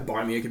 And they couldn't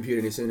buy me a computer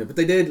any sooner. But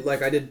they did,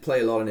 like, I did play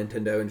a lot of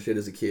Nintendo and shit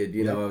as a kid.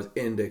 I was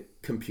into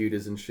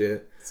computers and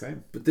shit.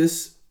 Same. But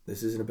this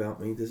isn't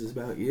about me. This is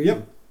about you.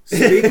 Yep.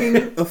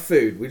 Speaking of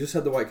food, we just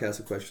had the White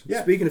Castle question.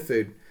 Yeah. Speaking of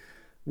food,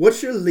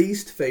 what's your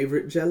least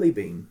favorite jelly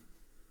bean?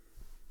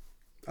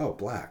 Oh,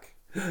 black.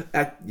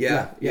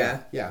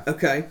 Yeah.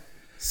 Okay.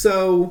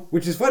 So...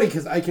 Which is funny,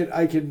 because I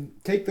can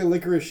take the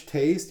licorice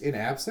taste in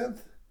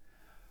absinthe,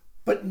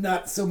 but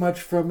not so much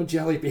from a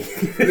jelly bean.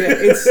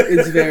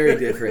 It's very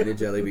different in a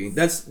jelly bean.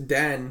 That's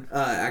Dan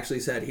actually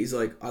said. He's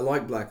like, I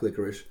like black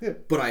licorice,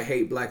 but I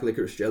hate black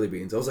licorice jelly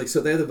beans. I was like,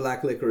 so they're the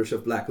black licorice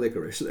of black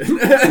licorice.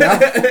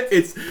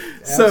 It's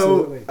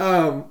absolutely.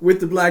 So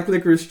with the black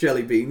licorice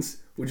jelly beans,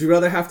 would you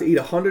rather have to eat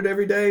 100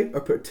 every day or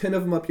put 10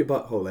 of them up your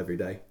butthole every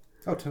day?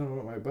 Oh, 10 of them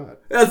up my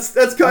butt. That's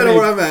kind of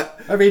where I'm at.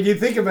 I mean, you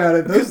think about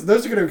it; those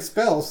are going to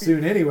expel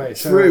soon anyway.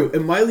 So. True.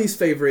 And my least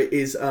favorite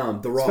is the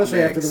rotten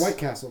especially eggs. after the White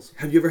Castles.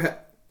 Have you ever had?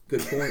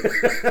 Good point.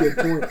 Good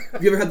point.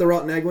 Have you ever had the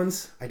rotten egg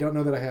ones? I don't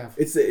know that I have.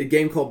 It's a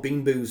game called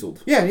Bean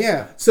Boozled.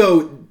 Yeah.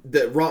 So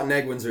the rotten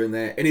egg ones are in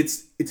there, and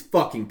it's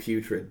fucking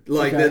putrid.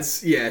 Like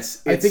that's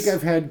I think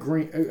I've had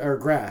green or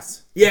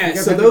grass. Yeah.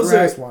 So those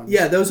are ones.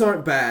 Yeah, those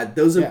aren't bad.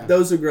 Those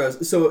are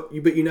gross. So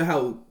but you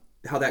know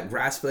how that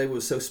grass flavor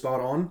was so spot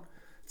on.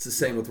 It's the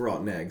same with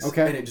rotten eggs.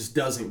 Okay. And it just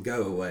doesn't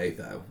go away,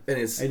 though.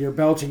 And you're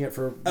belching it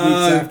for weeks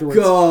afterwards.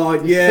 Oh,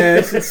 God,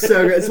 yes. It's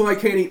so good. That's why I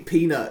can't eat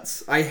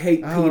peanuts. I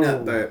hate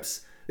peanut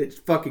burps. It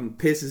fucking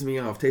pisses me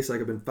off. Tastes like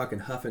I've been fucking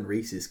huffing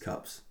Reese's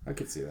Cups. I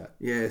could see that.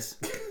 Yes.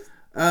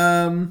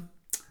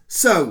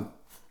 So,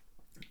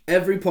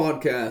 every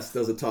podcast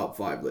does a top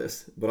 5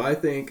 list, but I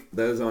think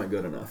those aren't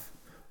good enough.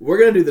 We're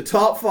going to do the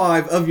top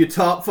 5 of your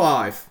top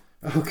 5.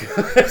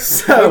 Okay.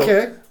 So,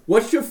 okay.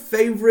 What's your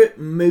favorite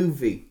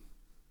movie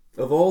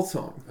of all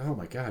time? Oh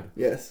my God.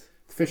 Yes.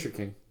 Fisher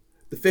King.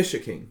 The Fisher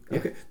King. Yeah.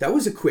 Okay. That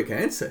was a quick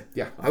answer.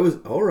 Yeah. I was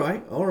all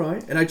right.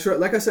 And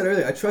like I said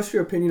earlier, I trust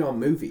your opinion on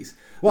movies.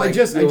 Well, like,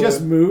 I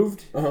just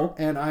moved, Uh-huh.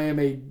 and I am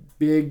a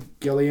big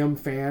Gilliam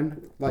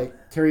fan,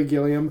 like Terry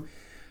Gilliam.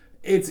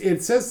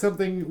 It says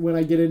something when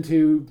I get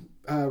into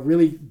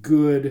really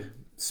good,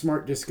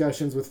 smart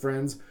discussions with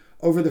friends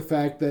over the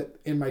fact that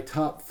in my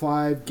top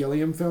 5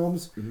 Gilliam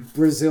films,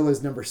 Brazil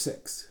is number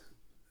 6.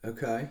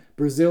 Okay.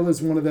 Brazil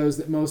is one of those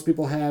that most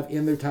people have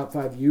in their top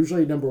 5,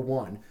 usually number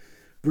 1.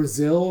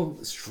 Brazil,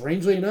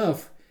 strangely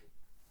enough,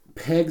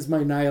 pegs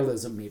my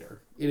nihilism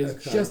meter. It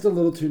is just a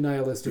little too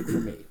nihilistic for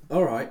me.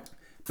 All right.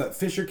 But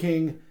Fisher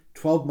King,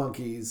 12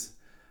 Monkeys.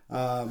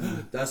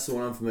 That's the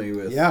one I'm familiar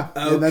with. Yeah.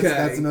 Okay.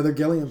 That's another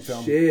Gilliam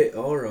film. Shit.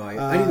 All right.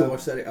 I need to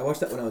watch that. I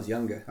watched that when I was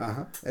younger.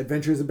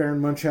 Adventures of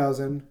Baron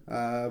Munchausen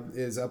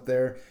is up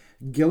there.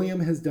 Gilliam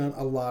has done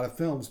a lot of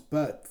films,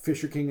 but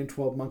Fisher King and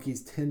 12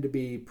 Monkeys tend to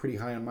be pretty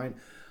high on mine.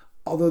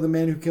 Although The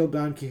Man Who Killed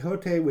Don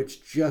Quixote,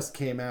 which just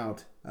came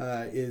out,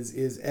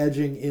 is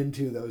edging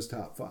into those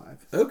top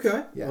 5.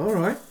 Okay. Yeah. All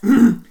right.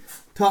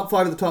 Top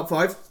 5 of the top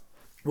 5.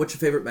 What's your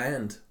favorite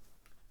band?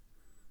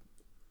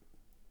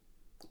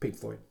 Pink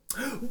Floyd.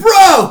 Bro!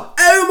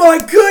 Oh my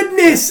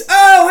goodness!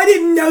 Oh, I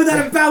didn't know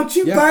that about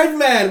you,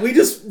 Birdman. We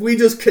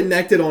just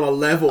connected on a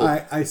level.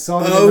 I saw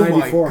them in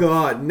 94. Oh my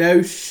God!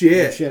 No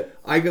shit. No shit.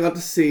 I got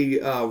to see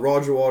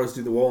Roger Waters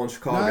do The Wall in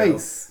Chicago.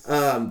 Nice.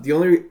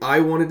 I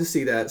wanted to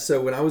see that. So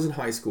when I was in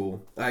high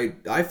school,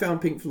 I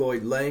found Pink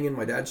Floyd laying in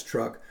my dad's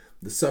truck.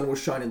 The sun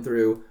was shining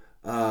through.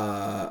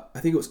 I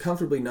think it was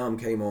Comfortably Numb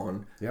came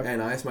on, Yep.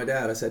 and I asked my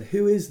dad, I said,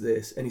 who is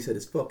this? And he said,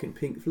 it's fucking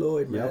Pink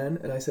Floyd, Yep. man.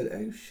 And I said,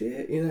 oh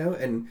shit, you know,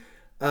 and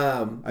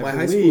my I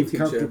high school believe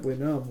teacher... Comfortably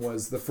Numb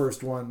was the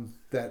first one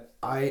that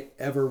I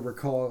ever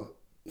recall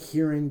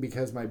hearing,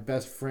 because my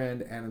best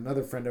friend and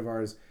another friend of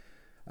ours,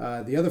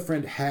 the other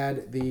friend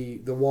had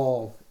the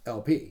Wall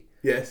LP.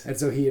 Yes. And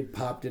so he had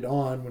popped it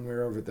on when we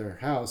were over at their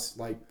house,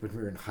 like when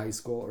we were in high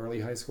school, early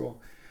high school.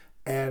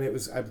 And it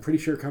was, I'm pretty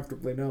sure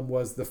Comfortably Numb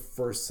was the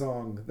first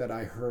song that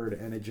I heard,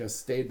 and it just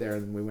stayed there.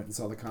 And then we went and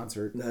saw the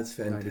concert. That's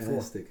fantastic.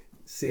 94.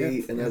 See,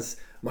 Yeah, and that's,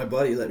 my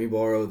buddy let me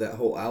borrow that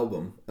whole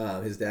album.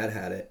 His dad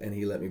had it, and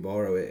he let me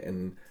borrow it.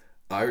 And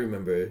I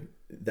remember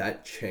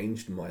that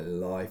changed my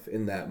life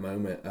in that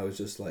moment. I was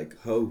just like,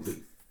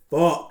 holy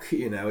fuck,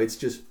 you know, it's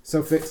just...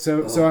 So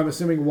I'm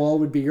assuming Wall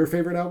would be your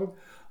favorite album?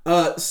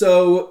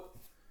 So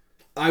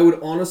I would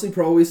honestly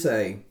probably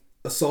say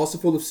A Saucer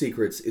Full of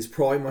Secrets is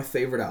probably my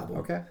favorite album.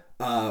 Okay.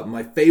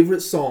 My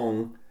favorite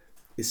song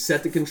is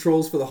Set the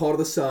Controls for the Heart of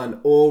the Sun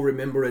or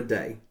Remember a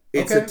Day.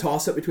 It's Okay. a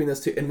toss-up between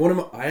those two. And one of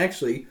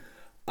my...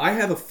 I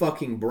have a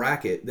fucking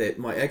bracket that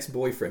my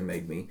ex-boyfriend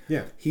made me.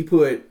 Yeah. He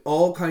put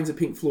all kinds of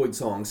Pink Floyd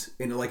songs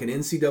in like an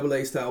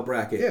NCAA style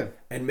bracket. Yeah.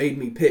 And made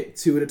me pick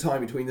two at a time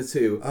between the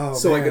two. Oh,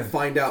 so man. I could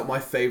find out my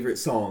favorite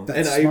song.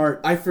 That's and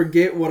smart. I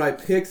forget what I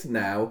picked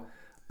now.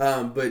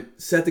 But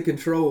Set the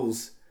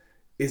Controls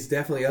is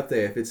definitely up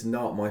there if it's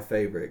not my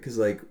favorite. Because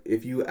like,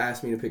 if you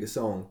ask me to pick a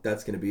song,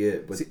 that's going to be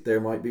it. But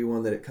there might be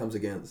one that it comes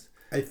against.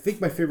 I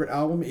think my favorite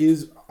album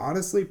is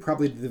honestly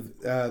probably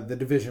the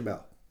Division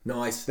Bell.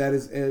 Nice. That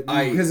is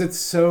because it's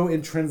so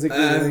intrinsically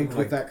linked my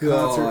with that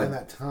God. concert and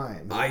that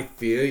time. I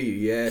feel you,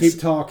 yes. Keep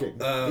Talking.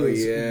 Oh,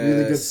 is yes. a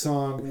really good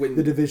song. When-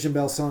 the Division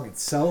Bell song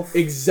itself.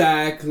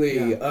 Exactly.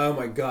 Yeah. Oh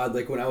my God.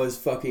 Like when I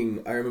was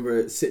I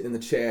remember sitting in the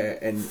chair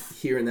and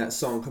hearing that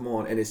song come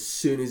on, and as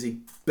soon as he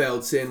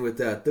belts in with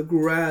that, the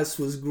grass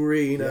was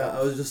greener, Yeah.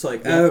 I was just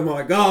like, oh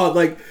my God.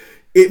 Like,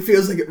 it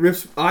feels like it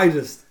rips.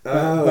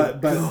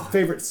 But God.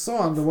 favorite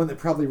song, the one that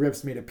probably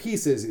rips me to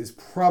pieces, is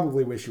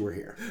probably "Wish You Were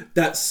Here,"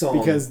 That song.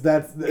 because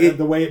that's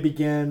the way it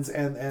begins,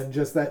 and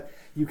just that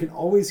you can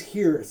always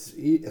hear,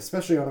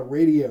 especially on a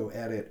radio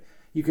edit,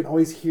 you can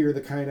always hear the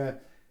kind of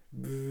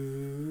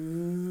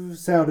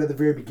sound at the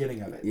very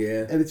beginning of it.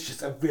 Yeah. And it's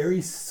just a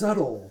very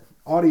subtle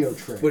audio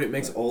trick. But it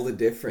makes all the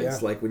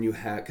difference, Yeah. like when you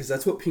have, because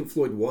that's what Pink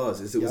Floyd was,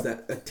 is it was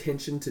Yep. that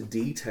attention to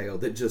detail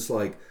that just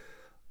like,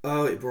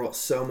 oh, it brought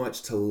so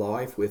much to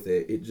life with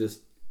it.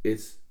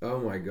 It's, oh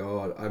my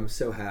God, I'm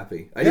so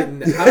happy. How did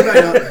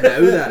I not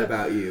know that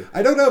about you?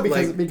 I don't know,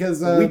 Like,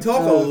 because we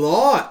talk a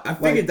lot. I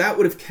figured like, that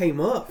would have came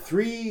up.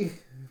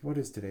 what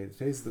is today?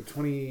 Today's the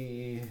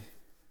 20th.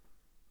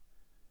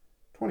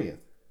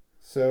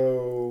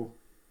 So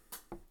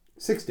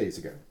 6 days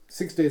ago.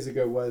 6 days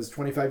ago was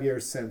 25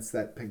 years since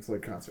that Pink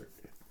Floyd concert.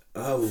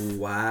 Oh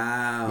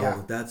wow,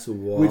 Yeah. that's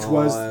wild.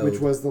 Which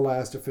was the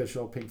last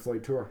official Pink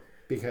Floyd tour,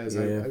 because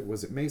Yeah.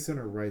 was it Mason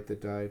or Wright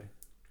that died?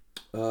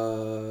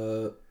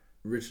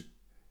 Richard.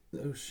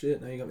 Oh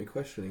shit! Now you got me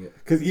questioning it.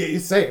 Because you're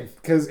saying,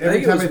 because I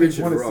every think it time was I think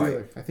Richard one is the Wright.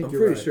 other. I think I'm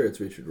you're pretty right. sure it's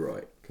Richard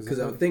Wright, because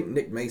I it's think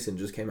Nick Mason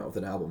just came out with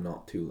an album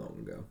not too long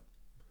ago.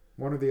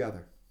 One or the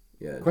other.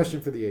 Yeah.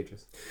 Question for the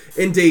ages.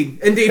 Indeed.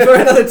 For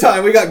another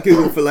time. We got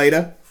Google for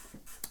later.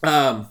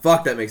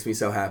 Fuck, that makes me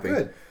so happy.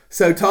 Good.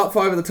 So, top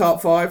 5 of the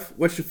top 5.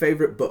 What's your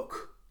favorite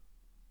book?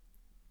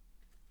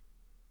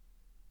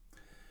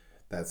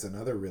 That's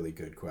another really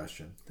good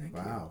question. Thank you.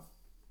 Wow.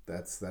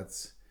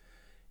 That's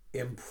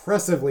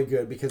impressively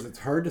good, because it's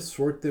hard to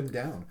sort them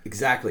down.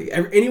 Exactly.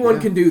 Anyone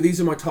Yeah. can do,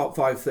 these are my top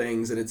 5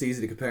 things, and it's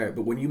easy to compare it.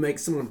 But when you make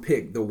someone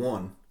pick the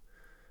one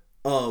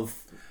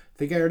of... I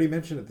think I already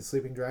mentioned it, The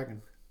Sleeping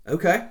Dragon.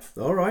 Okay.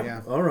 All right.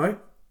 Yeah. All right.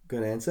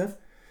 Good answer.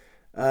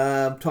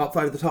 Top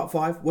 5 of the top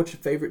 5. What's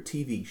your favorite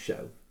TV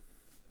show?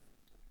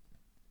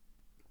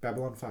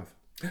 Babylon 5.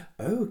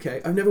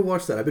 Okay. I've never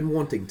watched that. I've been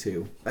wanting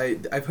to.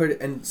 I've heard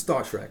it. And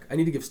Star Trek. I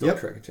need to give Star Yep.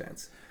 Trek a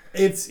chance.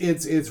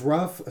 It's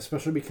rough,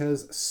 especially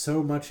because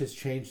so much has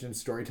changed in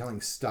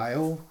storytelling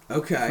style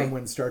Okay. from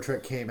when Star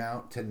Trek came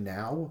out to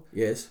now.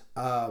 Yes.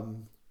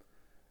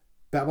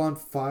 Babylon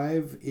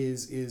 5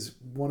 is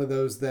one of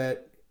those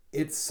that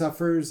it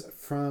suffers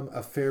from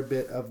a fair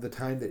bit of the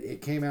time that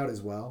it came out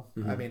as well.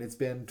 Mm-hmm. I mean, it's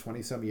been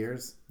 20-some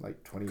years,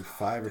 like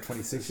 25 or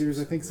 26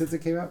 years, I think, since it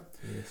came out.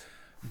 Yes.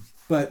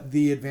 But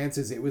the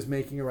advances it was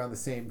making around the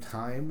same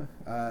time,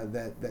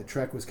 that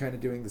Trek was kind of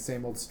doing the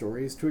same old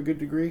stories to a good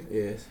degree.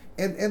 Yes.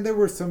 And there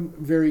were some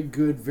very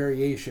good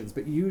variations,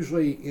 but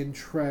usually in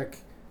Trek,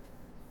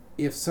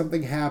 if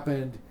something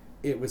happened,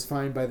 it was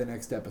fine by the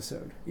next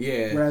episode.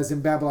 Yeah. Whereas in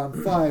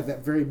Babylon 5,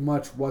 that very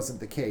much wasn't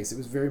the case. It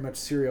was very much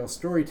serial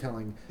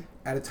storytelling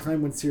at a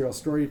time when serial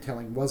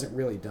storytelling wasn't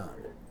really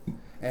done.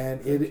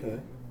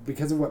 And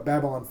because of what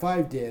Babylon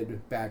 5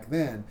 did back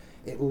then,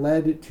 it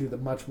led to the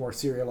much more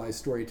serialized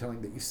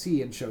storytelling that you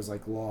see in shows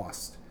like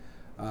Lost,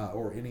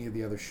 or any of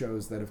the other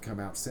shows that have come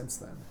out since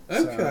then.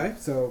 Okay.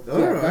 So All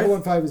yeah, right.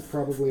 Babylon 5 is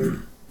probably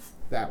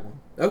that one.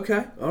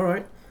 Okay. All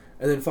right.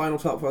 And then final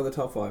top 5 of the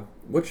top 5.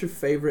 What's your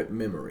favorite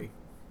memory?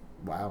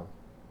 Wow.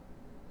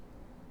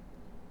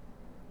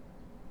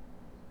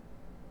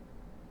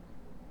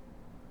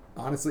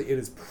 honestly, it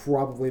is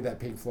probably that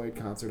Pink Floyd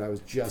concert I was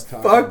just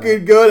talking Fucking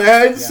about. good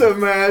answer,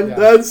 man. Yeah.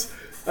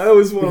 That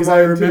was one Because of my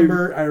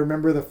I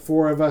remember the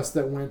four of us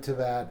that went to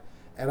that,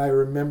 and I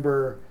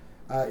remember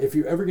if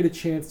you ever get a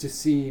chance to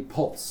see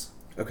Pulse,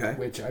 Okay.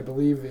 which I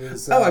believe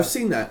is I've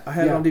seen that. I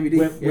had it on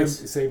DVD.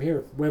 Yes. Same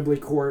here, Wembley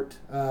Court,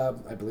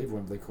 I believe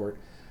Wembley Court,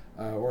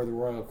 or the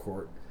Royal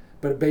Court,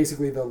 but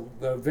basically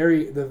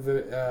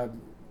the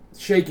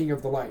shaking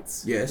of the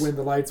lights. Yes. When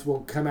the lights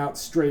will come out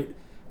straight,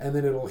 and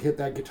then it'll hit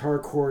that guitar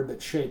chord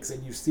that shakes,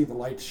 and you see the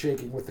lights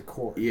shaking with the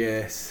chord.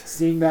 Yes.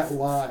 Seeing that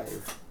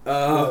live.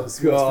 Oh, was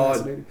God.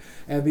 fascinating.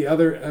 And the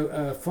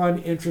other fun,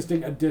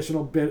 interesting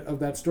additional bit of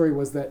that story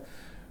was that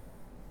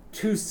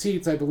 2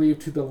 seats, I believe,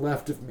 to the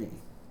left of me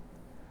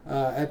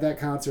at that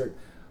concert,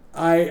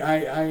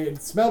 I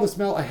smelled a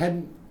smell I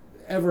hadn't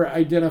ever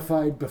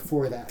identified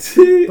before that.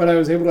 But I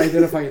was able to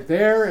identify it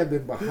there, and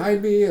then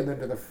behind me, and then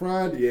to the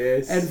front.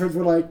 Yes. And friends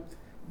were like,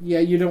 yeah,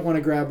 you don't want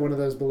to grab one of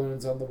those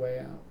balloons on the way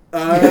out.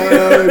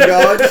 Oh,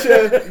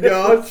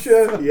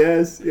 gotcha.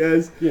 Yes.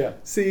 Yeah.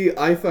 See,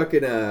 I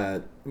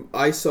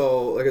saw,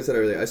 like I said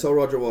earlier, I saw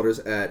Roger Waters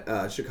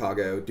at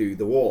Chicago do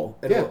The Wall.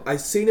 And Yeah. I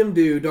seen him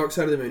do Dark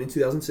Side of the Moon in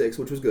 2006,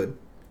 which was good.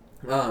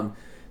 Then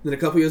a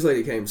couple years later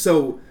he came.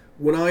 So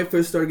when I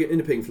first started getting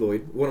into Pink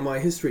Floyd, one of my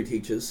history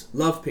teachers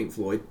loved Pink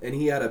Floyd, and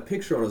he had a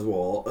picture on his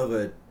wall of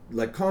a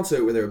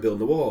concert where they were building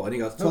the wall, and he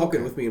got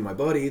talking with me and my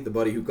buddy, the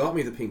buddy who got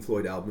me the Pink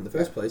Floyd album in the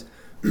first place.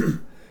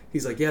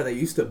 He's like, yeah, they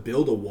used to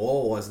build a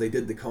wall as they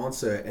did the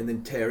concert and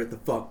then tear it the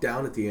fuck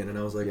down at the end. And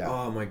I was like,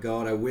 oh my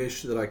God, I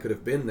wish that I could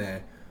have been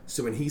there.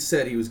 So when he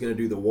said he was going to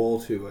do the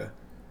Wall tour,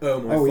 oh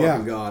my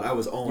fucking God, I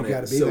was on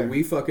it. So there.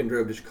 We fucking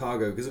drove to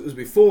Chicago because it was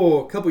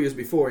a couple years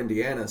before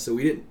Indiana. So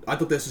I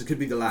thought this could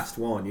be the last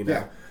one, you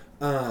know?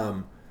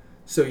 Yeah.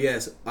 So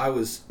yes, I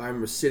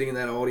remember sitting in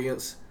that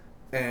audience,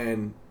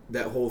 and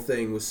that whole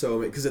thing was so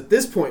amazing. Because at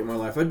this point in my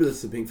life, I'd been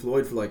listening to Pink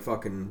Floyd for like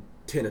fucking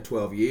 10 or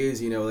 12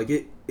 years, you know? Like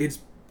it's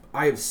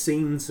I have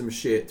seen some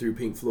shit through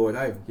Pink Floyd.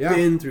 I've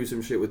been through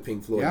some shit with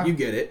Pink Floyd. Yeah. You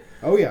get it.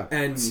 Oh, yeah.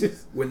 And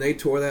when they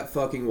tore that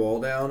fucking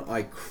wall down,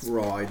 I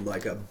cried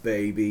like a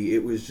baby.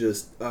 It was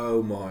just,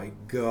 oh my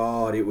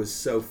God. It was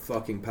so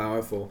fucking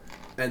powerful.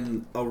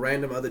 And a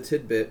random other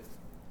tidbit,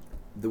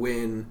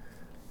 when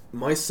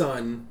my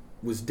son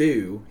was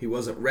due, he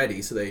wasn't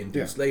ready, so they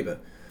induced labor.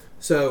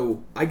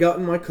 So I got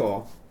in my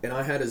car, and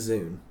I had a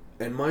Zune.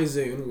 And my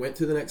Zune went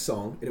to the next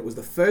song, and it was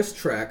the first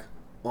track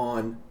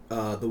on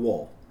The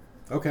Wall.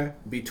 Okay.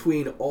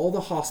 Between all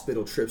the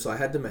hospital trips I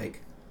had to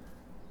make,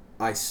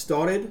 I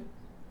started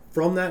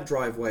from that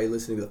driveway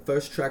listening to the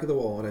first track of The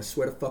Wall, and I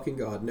swear to fucking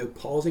God, no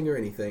pausing or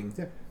anything.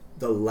 Yeah.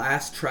 The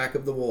last track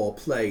of The Wall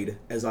played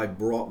as I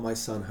brought my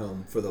son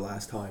home for the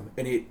last time.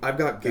 And I've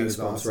got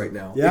goosebumps right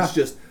now. Yeah. It's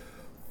just,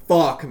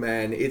 fuck,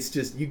 man. It's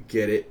just, you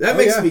get it. That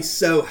makes me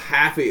so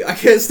happy. I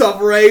can't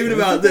stop raving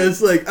about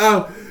this. Like,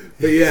 but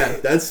yeah,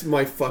 that's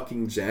my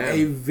fucking jam.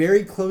 A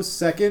very close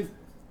second,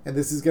 and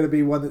this is going to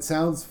be one that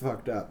sounds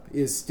fucked up,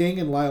 is Sting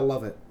and Lyle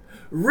Lovett.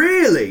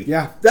 Really?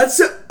 Yeah. That's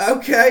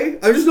okay.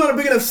 I'm just not a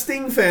big enough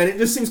Sting fan. It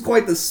just seems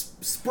quite the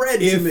spread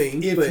to me.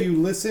 If you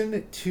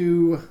listen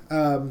to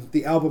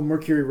the album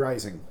Mercury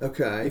Rising,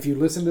 okay. If you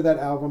listen to that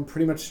album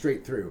pretty much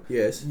straight through,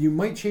 yes, you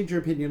might change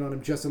your opinion on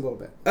him just a little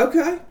bit.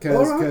 Okay.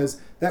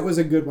 Because that was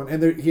a good one,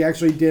 and he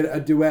actually did a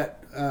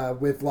duet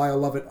with Lyle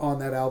Lovett on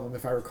that album,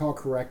 if I recall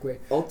correctly.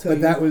 I'll tell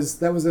you. That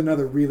was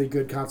another really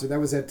good concert. That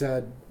was at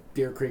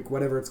Deer Creek,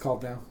 whatever it's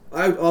called now.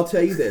 I'll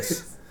tell you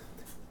this.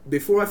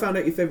 Before I found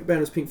out your favorite band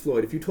was Pink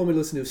Floyd, if you told me to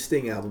listen to a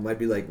Sting album, I'd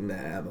be like, nah,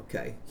 I'm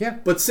okay. Yeah.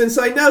 But since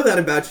I know that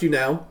about you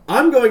now,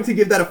 I'm going to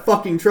give that a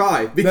fucking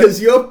try.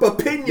 Because your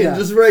opinion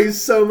just raised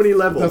so many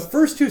levels. The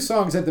first 2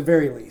 songs at the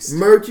very least.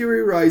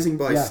 Mercury Rising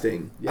by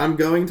Sting. Yeah. I'm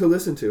going to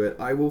listen to it.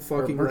 I will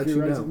fucking let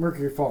you know.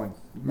 Mercury Falling.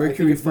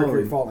 Mercury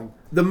Falling.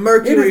 The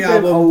Mercury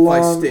album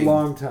by Sting.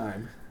 Long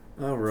time.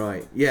 All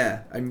right.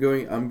 Yeah, I'm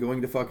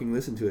going to fucking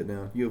listen to it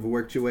now. You have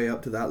worked your way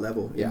up to that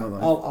level. Yeah, in my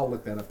life. I'll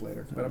look that up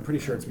later, but I'm pretty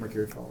sure it's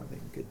Mercury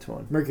Falling. Good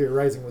one. Mercury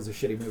Rising was a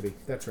shitty movie.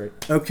 That's right.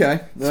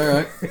 Okay. All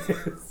right.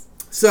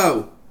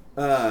 So,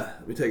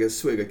 let me take a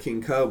swig of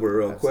King Cobra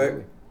real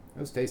quick. That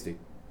was tasty.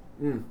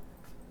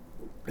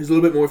 There's a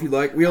little bit more if you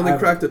like. We only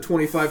cracked a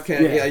 25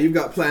 can. Yeah, you've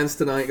got plans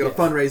tonight. Got a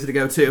fundraiser to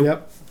go to.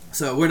 Yep.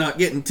 So we're not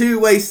getting too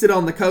wasted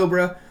on the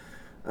Cobra.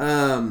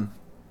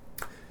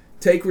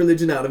 Take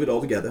religion out of it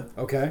altogether.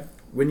 Okay.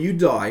 When you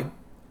die,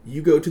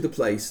 you go to the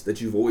place that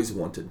you've always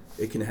wanted.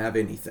 It can have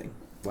anything.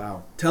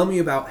 Wow. Tell me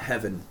about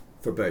heaven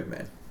for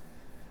Birdman.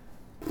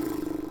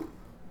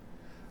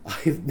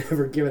 I've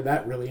never given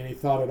that really any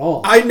thought at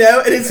all. I know,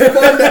 and it's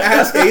fun to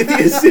ask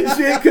atheists and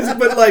shit,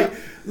 but like,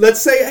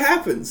 let's say it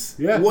happens.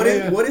 Yeah. What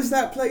is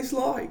that place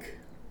like?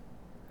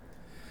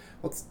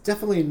 Well, it's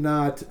definitely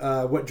not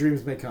what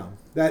dreams may come.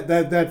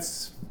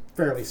 That's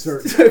fairly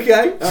certain.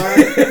 Okay.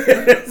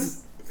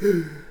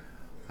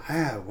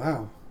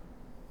 Wow.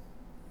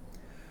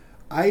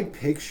 I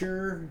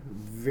picture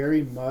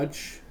very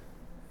much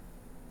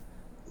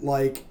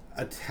like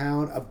a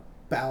town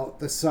about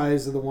the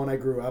size of the one I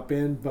grew up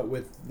in, but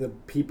with the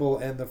people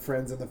and the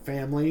friends and the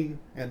family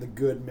and the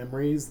good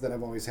memories that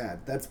I've always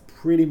had. That's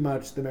pretty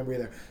much the memory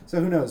there. So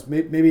who knows?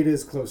 Maybe it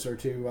is closer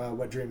to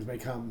What Dreams May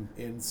Come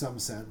in some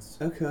sense.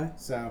 Okay.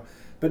 So,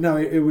 but no,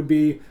 it would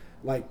be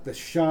like the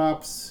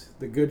shops,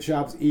 the good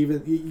shops.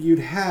 Even you'd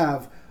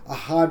have a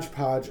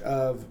hodgepodge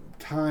of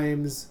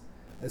times,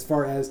 as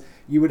far as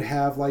you would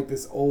have like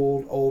this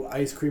old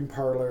ice cream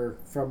parlor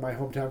from my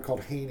hometown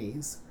called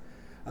Haney's.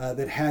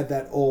 That had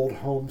that old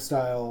home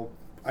style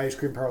ice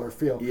cream parlor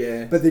feel.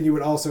 Yeah. But then you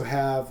would also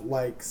have,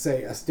 like,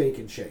 say, a Steak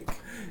and Shake.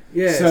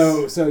 Yes.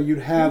 So you'd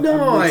have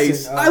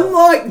nice. A I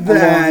like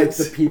that. Along with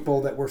the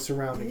people that were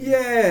surrounding you.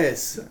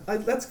 Yes.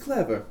 That's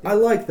clever. I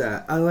like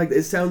that.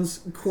 It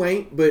sounds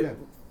quaint, but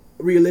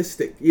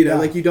realistic. You know,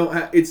 like you don't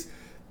have... It's...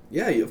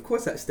 Yeah, of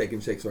course that Steak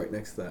and Shake's right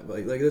next to that.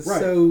 Like that's right.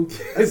 so...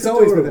 It's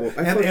always been that.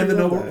 And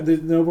the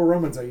Noble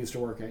Romans I used to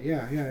work at.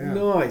 Yeah.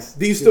 Nice.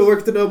 Do you still work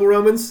at the Noble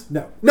Romans?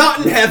 No.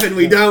 Not in heaven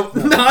we don't.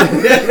 No. Not in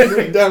heaven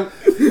we don't.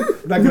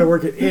 I'm not going to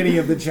work at any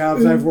of the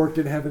jobs I've worked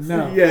in heaven,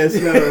 no. Yes,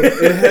 no.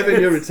 In heaven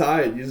you're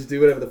retired. You just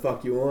do whatever the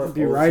fuck you want.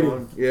 Be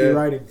writing. Yeah. Be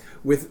writing.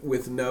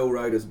 With no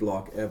writer's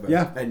block ever.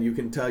 Yeah. And you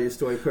can tell your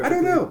story perfectly. I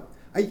don't know.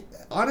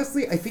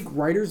 I think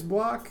writer's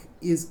block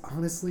is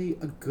honestly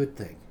a good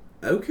thing.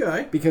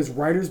 Okay. Because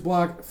writer's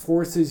block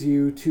forces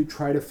you to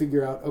try to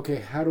figure out, okay,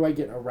 how do I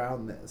get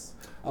around this?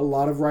 A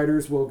lot of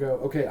writers will go,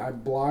 okay,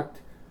 I'm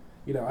blocked.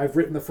 You know, I've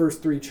written the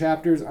first 3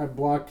 chapters. I'm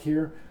blocked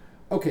here.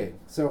 Okay,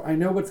 so I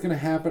know what's going to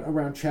happen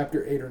around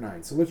chapter 8 or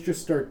 9. So let's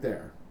just start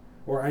there.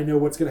 Or I know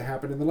what's going to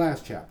happen in the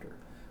last chapter.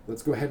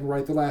 Let's go ahead and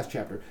write the last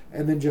chapter.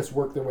 And then just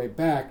work their way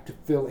back to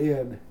fill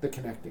in the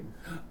connecting.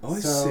 Oh, I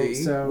see.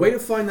 So, way to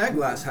find that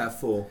glass half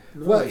full.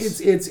 Nice. Well,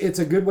 it's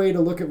a good way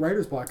to look at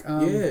writer's block.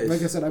 Yes.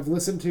 Like I said, I've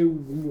listened to...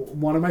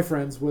 One of my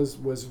friends was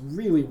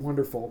really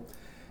wonderful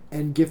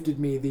and gifted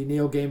me the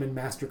Neil Gaiman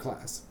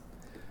Masterclass.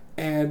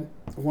 And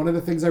one of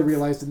the things I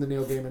realized in the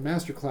Neil Gaiman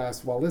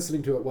Masterclass while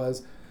listening to it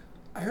was,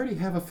 I already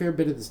have a fair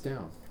bit of this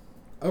down.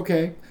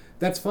 Okay,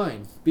 that's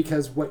fine.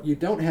 Because what you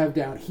don't have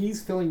down,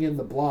 he's filling in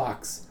the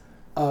blocks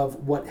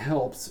of what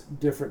helps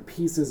different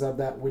pieces of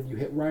that when you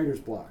hit writer's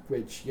block,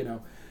 which, you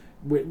know,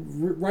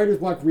 writer's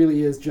block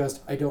really is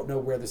just, I don't know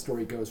where the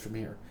story goes from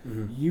here.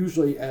 Mm-hmm.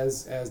 Usually,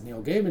 as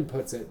Neil Gaiman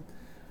puts it,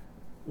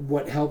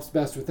 what helps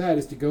best with that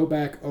is to go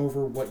back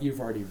over what you've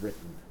already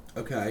written.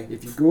 Okay.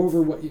 If you go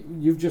over what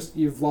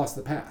you've lost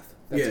the path.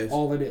 That's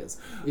all it is.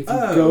 If you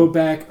go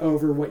back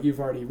over what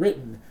you've already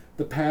written,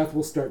 the path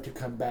will start to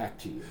come back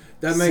to you.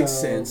 That makes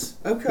sense.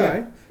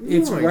 Okay. Yeah.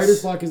 It's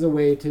writer's block is a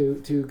way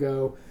to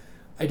go,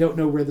 I don't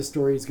know where the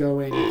story's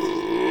going.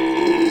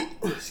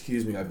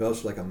 Excuse me, I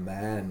belched like a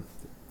man.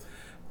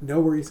 No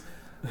worries.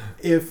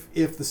 If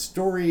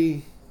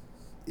you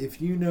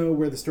know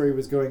where the story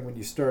was going when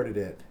you started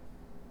it,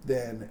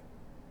 then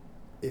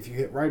if you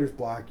hit writer's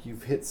block,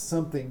 you've hit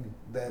something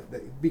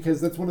that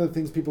because that's one of the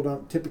things people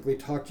don't typically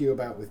talk to you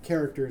about with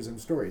characters and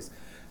stories.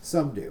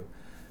 Some do.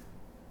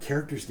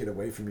 Characters get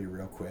away from you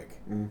real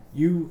quick.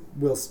 You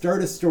will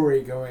start a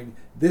story going,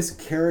 this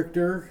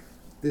character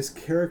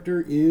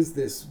is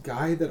this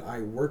guy that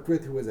I worked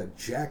with who was a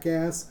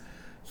jackass.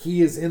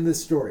 He is in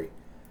this story.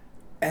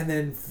 And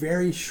then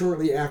very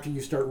shortly after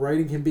you start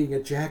writing him being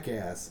a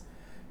jackass,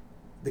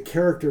 the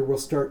character will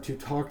start to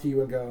talk to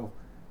you and go,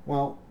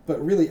 well,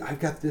 but really, I've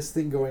got this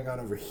thing going on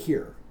over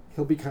here.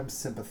 He'll become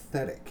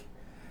sympathetic.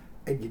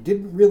 And you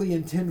didn't really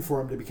intend for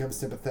him to become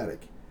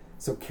sympathetic.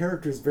 So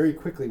characters very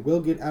quickly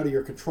will get out of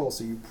your control,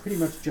 so you pretty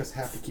much just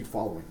have to keep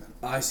following them.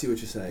 I see what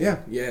you're saying. Yeah.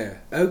 Yeah.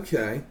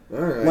 Okay.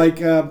 All right. Like,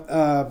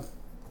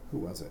 who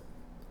was it?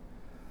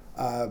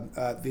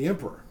 The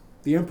Emperor.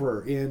 The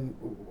Emperor in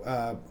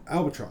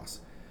Albatross.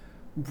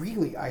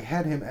 Really, I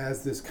had him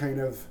as this kind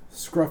of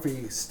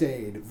scruffy,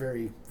 staid,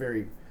 very,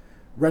 very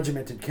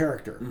regimented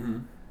character. Mm-hmm.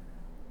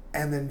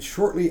 And then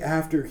shortly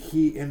after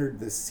he entered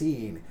the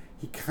scene,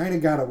 he kind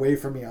of got away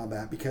from me on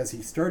that because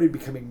he started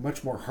becoming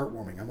much more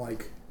heartwarming. I'm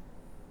like,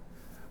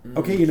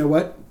 okay, you know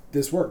what?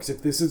 This works.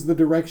 If this is the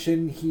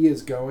direction he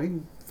is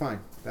going,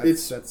 fine.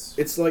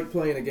 It's like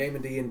playing a game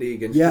of D&D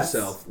against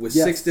yourself with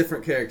 6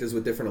 different characters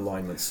with different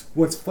alignments.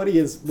 What's funny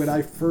is when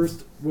I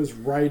first was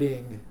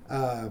writing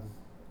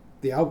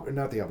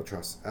not the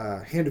Albatross,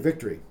 Hand of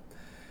Victory,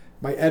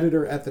 my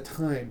editor at the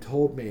time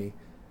told me,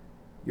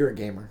 "You're a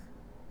gamer."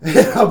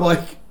 I'm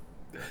like,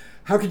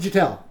 "How could you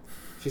tell?"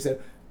 She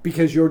said,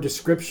 "Because your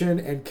description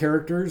and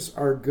characters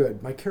are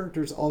good. My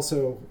characters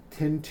also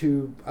tend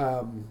to,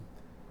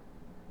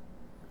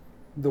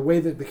 the way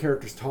that the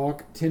characters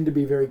talk tend to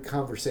be very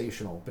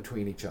conversational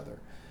between each other."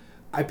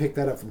 I picked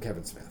that up from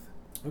Kevin Smith.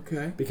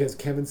 Okay. Because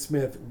Kevin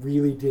Smith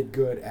really did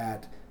good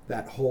at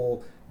that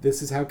whole,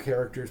 this is how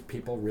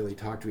people really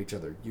talk to each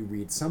other. You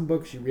read some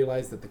books, you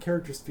realize that the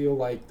characters feel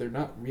like they're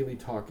not really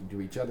talking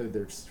to each other.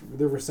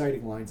 They're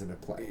reciting lines in a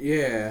play.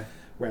 Yeah.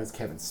 Whereas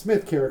Kevin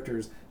Smith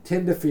characters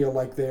tend to feel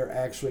like they're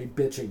actually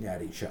bitching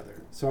at each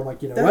other. So I'm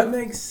like, you know what? That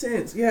makes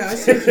sense. Yeah, I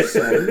see what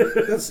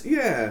you're saying.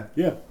 Yeah.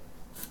 Yeah.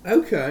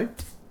 Okay.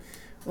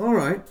 All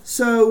right.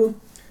 So,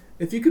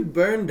 If you could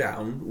burn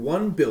down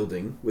one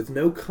building with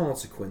no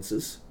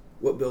consequences,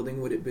 what building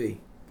would it be?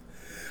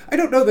 I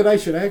don't know that I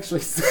should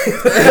actually say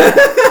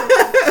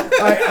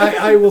that.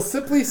 I will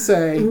simply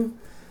say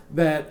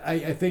that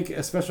I think,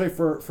 especially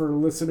for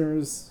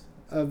listeners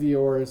of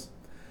yours,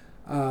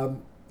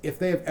 if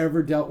they have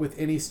ever dealt with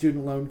any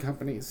student loan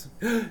companies.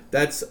 I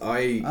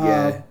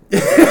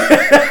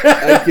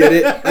get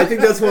it. I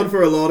think that's one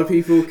for a lot of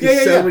people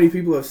because many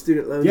people have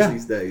student loans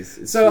these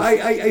days.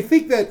 I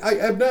think that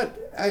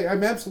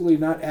I'm absolutely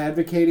not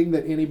advocating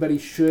that anybody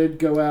should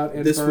go out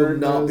and this burn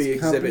will not those be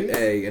Exhibit companies.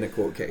 A in a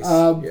court case.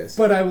 Yes.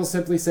 But I will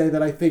simply say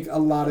that I think a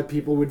lot of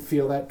people would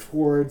feel that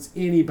towards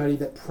anybody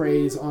that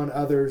preys on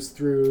others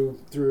through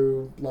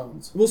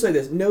loans. We'll say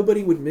this: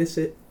 nobody would miss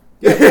it.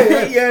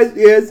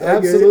 Yes,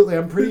 absolutely.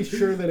 I'm pretty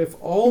sure that if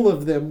all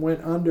of them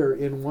went under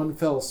in one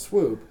fell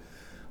swoop,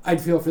 I'd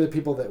feel for the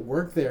people that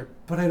work there,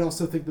 but I'd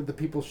also think that the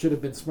people should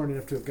have been smart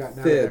enough to have gotten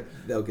out of there.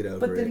 They'll get over it.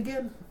 But then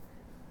again,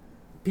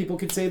 people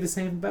could say the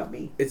same about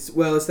me. It's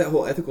that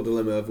whole ethical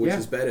dilemma of which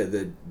is better,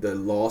 the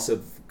loss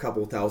of a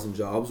couple thousand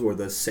jobs or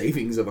the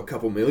savings of a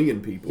couple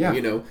million people,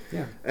 you know?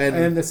 Yeah.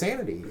 And the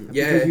sanity.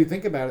 Yeah. Because you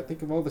think about it,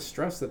 think of all the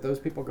stress that those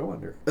people go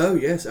under. Oh,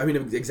 yes. I mean,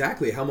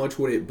 exactly. How much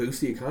would it boost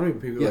the economy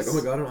when people are like, oh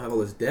my God, I don't have all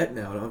this debt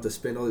now. I don't have to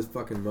spend all this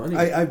fucking money.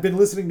 I've been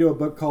listening to a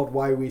book called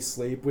Why We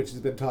Sleep, which has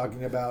been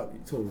talking about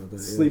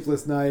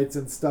sleepless nights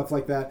and stuff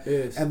like that.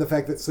 Yes. And the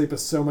fact that sleep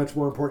is so much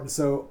more important.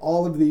 So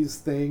all of these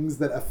things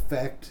that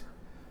affect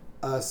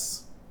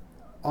us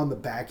on the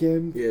back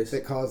end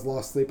that cause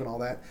lost sleep and all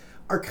that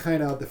are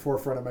kind of at the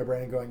forefront of my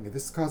brain and going,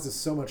 this causes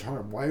so much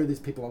harm. Why are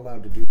these people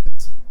allowed to do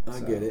this? I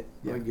get it.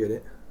 I get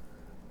it.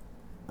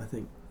 I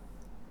think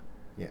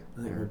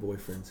my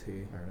boyfriend's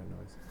here. I heard a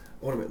noise.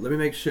 Wait a minute. Let me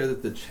make sure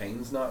that the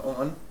chain's not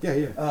on.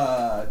 Yeah.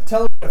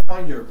 Tell them where to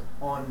find you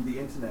on the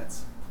internet.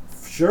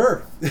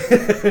 Sure.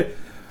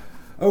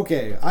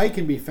 Okay. I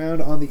can be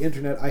found on the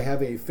internet. I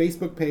have a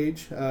Facebook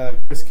page,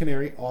 Chris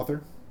Canary,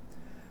 author.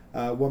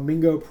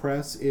 Wamingo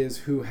Press is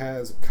who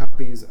has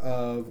copies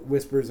of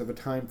Whispers of a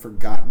Time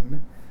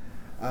Forgotten.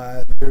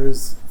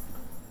 There's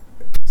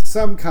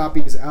some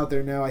copies out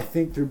there now, I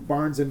think through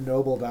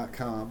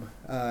BarnesandNoble.com,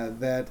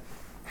 that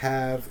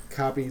have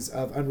copies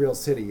of Unreal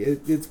City.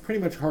 It's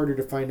pretty much harder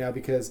to find now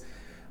because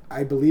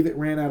I believe it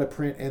ran out of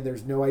print and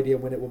there's no idea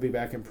when it will be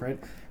back in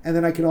print. And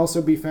then I can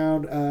also be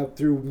found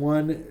through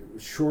one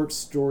short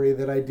story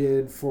that I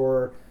did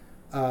for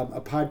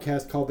a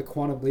podcast called the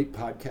Quantum Leap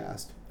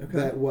Podcast. Okay.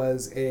 That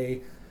was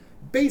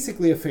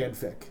basically a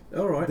fanfic.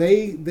 All right.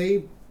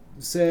 They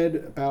said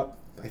about,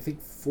 I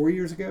think 4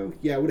 years ago.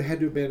 Yeah, it would have had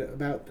to have been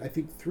about, I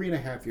think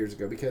 3.5 years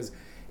ago, because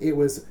it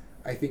was,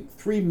 I think,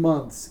 3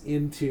 months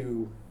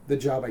into the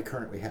job I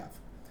currently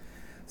have.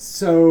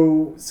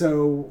 So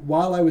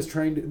while I was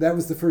trying to, that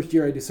was the first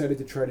year I decided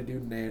to try to do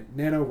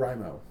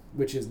NaNoWriMo,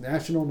 which is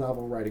National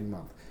Novel Writing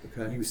Month.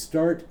 Okay. You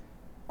start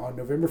on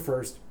November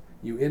 1st.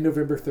 You end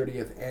November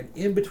 30th, and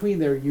in between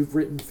there, you've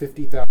written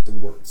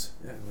 50,000 words.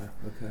 Yeah,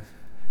 okay.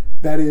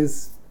 That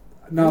is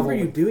novel. When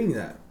were you doing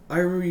that? I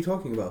remember you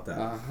talking about that.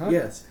 Uh-huh.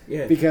 Yes,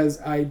 yeah. Because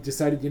I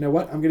decided, you know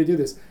what, I'm going to do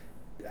this.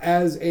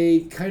 As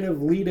a kind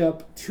of lead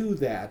up to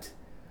that,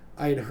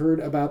 I had heard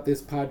about this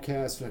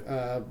podcast,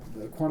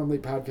 Quantum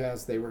Leap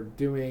Podcast. They were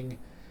doing,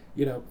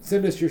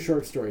 send us your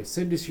short story.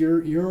 Send us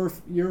your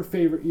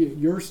favorite,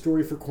 your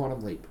story for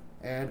Quantum Leap.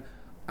 And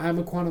I'm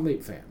a Quantum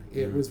Leap fan.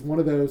 It was one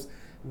of those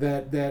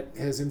that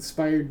has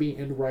inspired me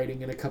in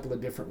writing in a couple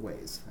of different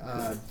ways.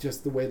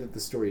 Just the way that the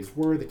stories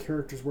were, the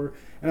characters were.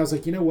 And I was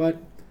like, you know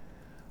what?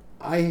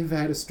 I have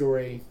had a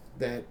story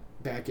that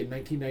back in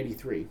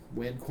 1993,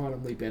 when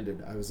Quantum Leap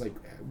ended, I was like,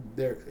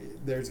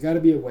 there's got to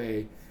be a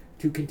way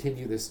to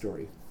continue this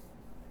story.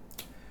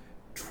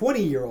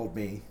 20-year-old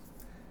me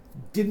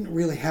didn't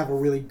really have a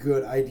really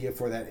good idea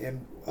for that.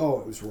 And,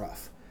 it was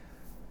rough.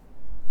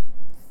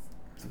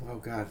 Oh,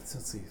 God.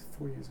 Let's see.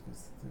 4 years ago.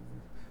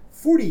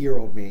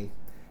 40-year-old me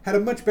had a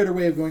much better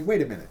way of going,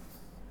 wait a minute,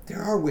 there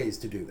are ways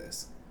to do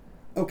this.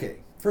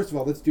 Okay, first of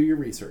all, let's do your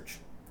research.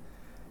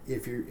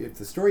 If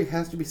the story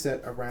has to be set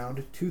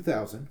around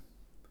 2000,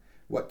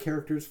 what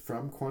characters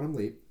from Quantum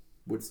Leap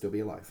would still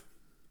be alive?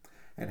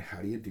 And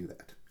how do you do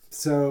that?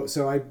 So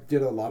I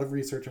did a lot of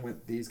research and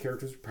went, these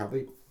characters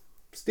probably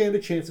stand a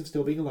chance of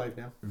still being alive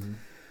now. Mm-hmm.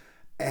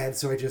 And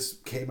so I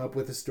just came up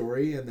with a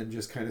story and then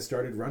just kind of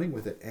started running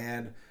with it.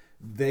 And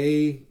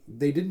they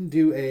didn't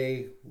do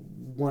a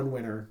one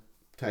winner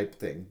type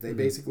thing. They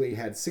basically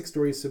had 6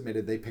 stories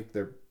submitted. They picked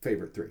their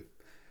favorite 3.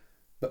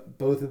 But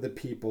both of the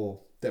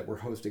people that were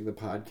hosting the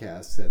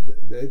podcast said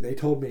that they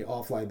told me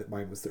offline that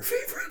mine was their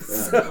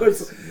favorite.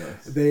 Nice.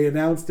 They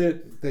announced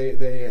it.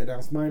 They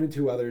announced mine and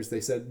 2 others.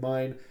 They said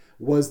mine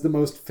was the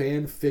most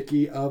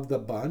fanficky of the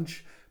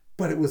bunch,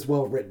 but it was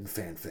well written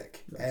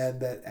fanfic. Nice.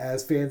 And that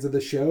as fans of the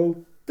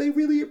show, they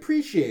really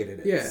appreciated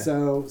it. Yeah.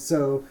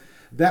 So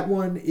that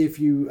one, if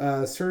you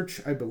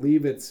search, I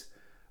believe it's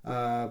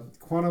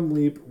Quantum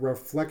Leap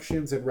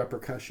Reflections and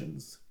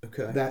Repercussions.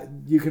 Okay. That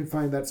you can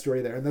find that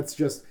story there, and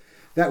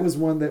that was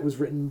one that was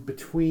written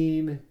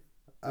between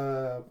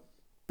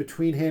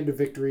between Hand of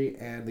Victory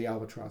and the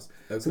Albatross.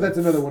 Okay. So that's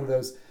another one of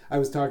those. I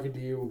was talking to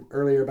you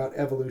earlier about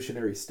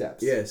evolutionary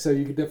steps. Yes. So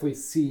you can definitely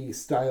see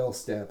style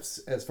steps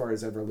as far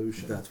as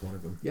evolution. That's one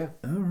of them. Yeah.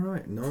 All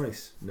right.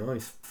 Nice.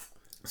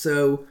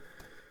 So,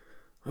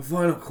 our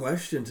final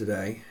question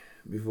today,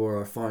 before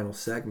our final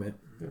segment.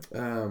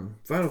 Yeah.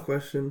 Final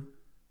question.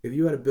 If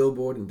you had a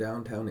billboard in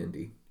downtown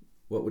Indy,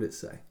 what would it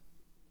say?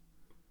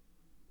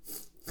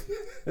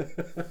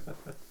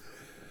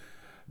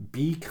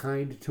 Be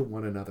kind to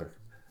one another.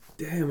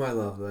 Damn, I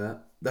love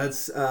that.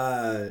 That's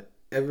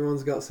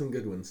everyone's got some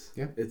good ones.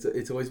 Yeah.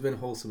 It's always been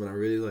wholesome, and I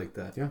really like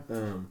that. Yeah.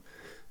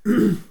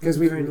 Because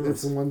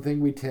it's the one thing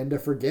we tend to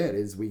forget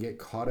is we get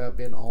caught up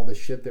in all the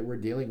shit that we're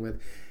dealing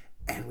with,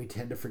 and we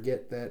tend to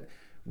forget that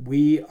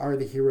we are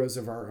the heroes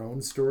of our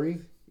own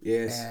story.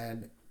 Yes.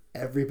 And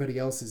everybody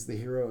else is the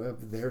hero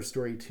of their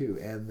story too,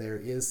 and there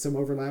is some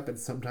overlap, and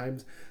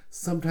sometimes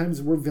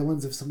we're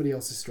villains of somebody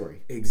else's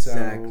story.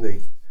 Exactly.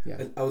 So,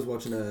 yeah. I was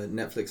watching a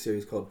Netflix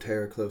series called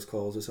Terror Close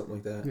Calls or something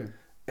like that. Yeah.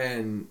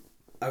 And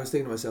I was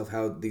thinking to myself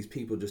how these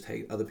people just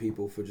hate other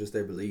people for just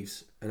their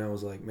beliefs. And I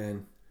was like,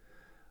 man,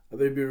 I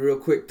bet it'd be a real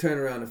quick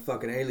turnaround if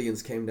fucking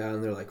aliens came down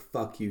and they're like,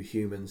 fuck you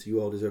humans, you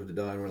all deserve to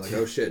die. And we're like,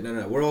 oh shit,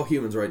 no, we're all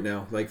humans right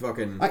now. Like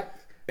fucking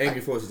aim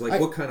your forces.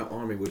 Like what kind of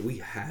army would we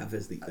have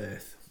as the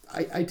Earth?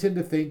 I tend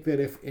to think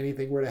that if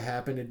anything were to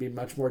happen, it'd be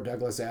much more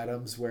Douglas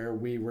Adams, where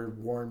we were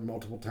warned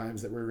multiple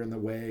times that we were in the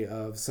way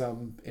of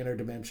some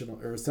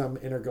interdimensional or some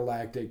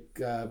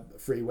intergalactic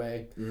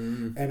freeway,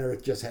 and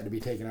Earth just had to be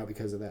taken out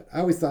because of that.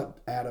 I always thought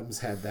Adams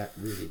had that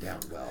really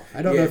down well.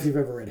 I don't know if you've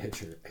ever read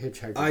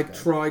Hitchhiker's I Guide.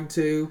 tried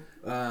to,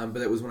 but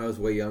that was when I was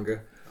way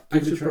younger.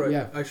 I should try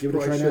now.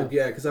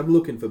 Yeah, because I'm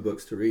looking for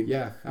books to read.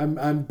 Yeah,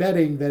 I'm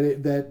betting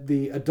that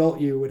the adult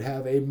you would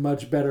have a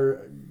much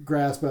better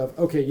grasp of,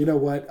 okay, you know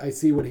what, I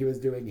see what he was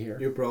doing here.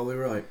 You're probably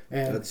right.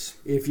 And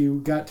if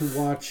you got to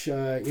watch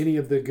any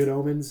of the Good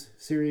Omens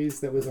series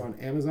that was on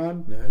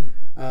Amazon,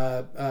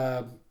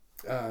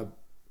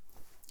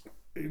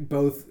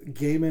 both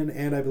Gaiman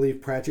and I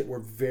believe Pratchett were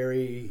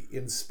very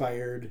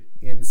inspired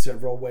in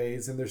several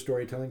ways in their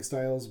storytelling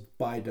styles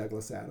by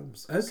Douglas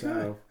Adams. Okay.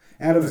 So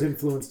Adams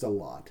influenced a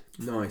lot.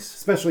 Nice.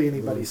 Especially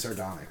anybody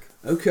sardonic.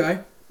 Okay.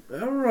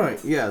 All right.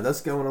 Yeah,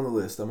 that's going on the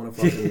list. I'm going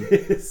to fucking...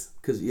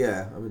 Because,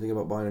 yeah, I've been thinking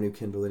about buying a new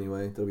Kindle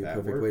anyway. That'll be a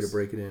perfect way to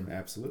break it in.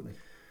 Absolutely.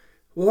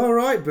 Well, all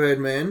right,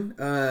 Birdman.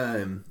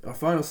 Our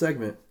final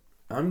segment.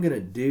 I'm going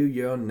to do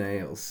your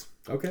nails.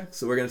 Okay.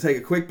 So we're going to take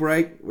a quick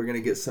break. We're going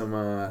to get some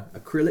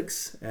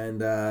acrylics.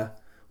 And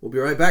we'll be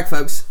right back,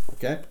 folks.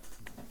 Okay.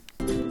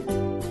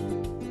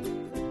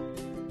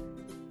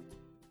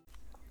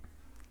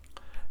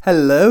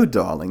 Hello,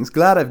 darlings.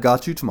 Glad I've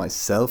got you to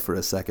myself for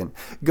a second.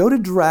 Go to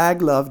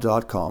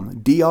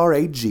draglove.com,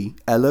 DRAGLOVE.com.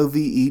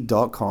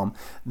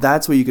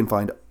 That's where you can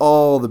find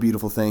all the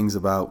beautiful things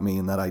about me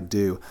and that I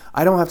do.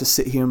 I don't have to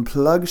sit here and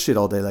plug shit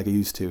all day like I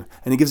used to,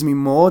 and it gives me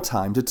more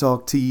time to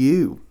talk to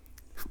you.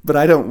 But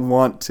I don't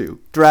want to.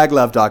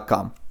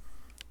 Draglove.com.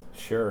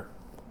 Sure.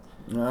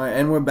 All right,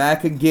 and we're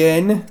back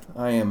again.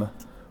 I am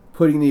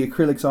putting the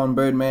acrylics on,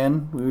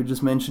 Birdman. We were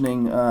just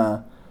mentioning...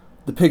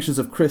 the pictures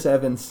of Chris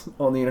Evans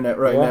on the internet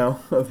right now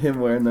of him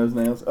wearing those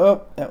nails.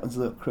 Oh, that one's a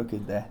little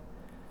crooked there.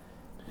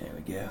 There we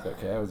go. It's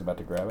okay, I was about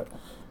to grab it.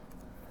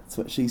 That's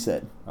what she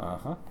said.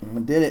 Uh-huh. I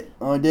did it.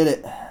 I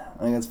think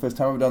that's the first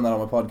time we've done that on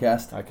my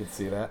podcast. I could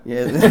see that.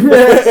 Yeah.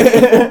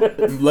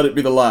 Let it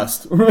be the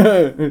last.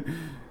 Oh,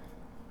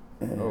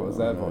 was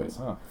that voice,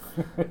 huh?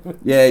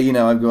 Yeah, you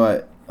know, I've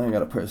got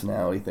a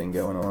personality thing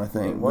going on, I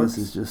think. This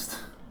is just...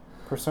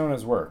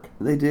 Personas work.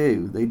 They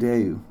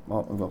do.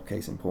 Well,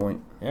 case in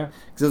point. Yeah.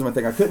 Because this is my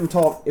thing. I couldn't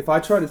talk... If I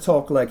try to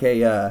talk like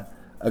a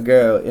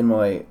girl in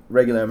my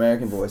regular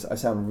American voice, I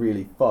sound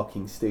really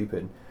fucking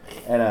stupid.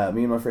 And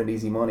me and my friend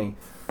Easy Money,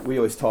 we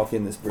always talk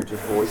in this British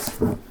voice.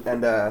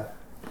 And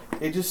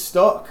it just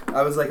stuck.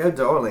 I was like, oh,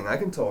 darling, I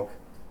can talk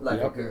like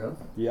a girl.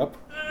 Yep.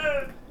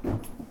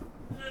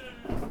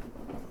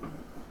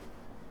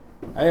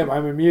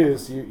 I'm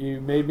amused.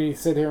 You made me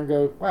sit here and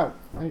go, wow,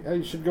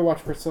 I should go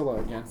watch Priscilla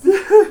again.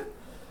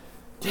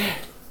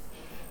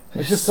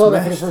 I just saw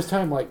that for the first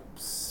time like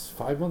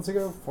 4 months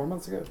ago?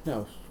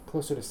 No,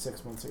 closer to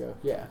 6 months ago.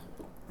 Yeah.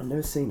 I've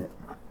never seen it.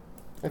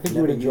 I think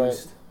you would enjoy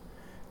it.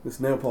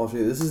 This nail polish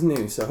here. This is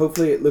new, so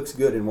hopefully it looks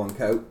good in one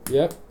coat.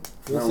 Yep.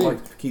 I don't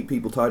like to keep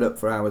people tied up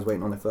for hours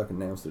waiting on their fucking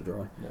nails to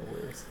dry. No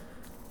worries.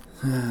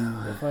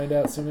 We'll find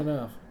out soon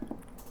enough.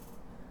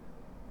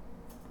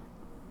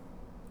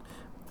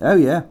 Oh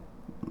yeah,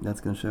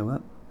 that's going to show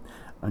up.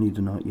 I need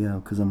to not yell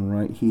because I'm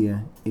right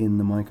here in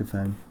the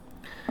microphone.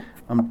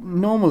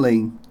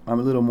 Normally I'm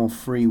a little more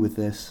free with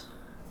this,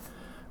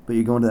 but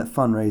you're going to that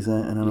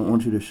fundraiser and I don't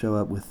want you to show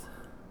up with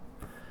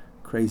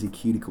crazy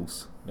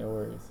cuticles. No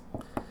worries.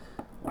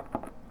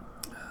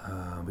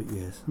 But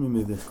yes, let me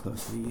move this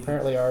closer to you.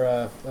 Apparently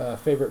our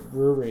favorite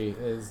brewery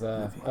is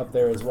up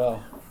there as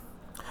well.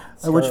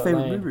 What's your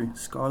favorite brewery?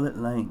 Scarlet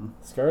Lane.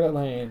 Scarlet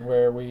Lane,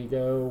 where we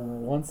go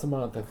once a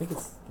month. I think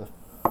it's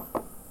I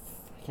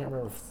can't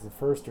remember if it's the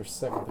first or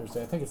second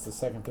Thursday. I think it's the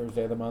second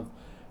Thursday of the month,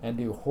 and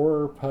do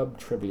horror pub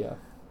trivia.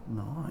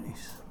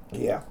 Nice.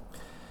 Yeah.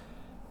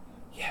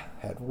 Yeah.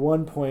 At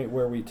one point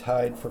where we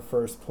tied for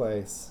first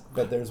place,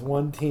 but there's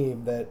one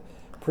team that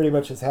pretty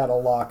much has had a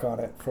lock on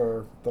it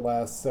for the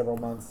last several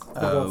months.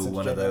 Oh,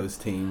 one of those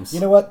teams. You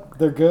know what?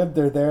 They're good.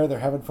 They're there. They're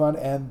having fun,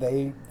 and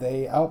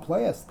they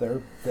outplay us.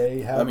 They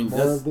have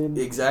more of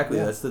the exactly.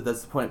 Yeah. That's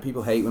the point.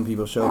 People hate when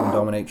people show up and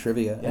dominate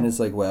trivia, and it's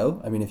like,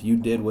 well, I mean, if you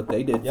did what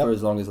they did for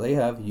as long as they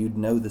have, you'd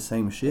know the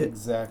same shit.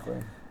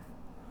 Exactly.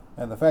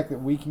 And the fact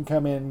that we can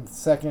come in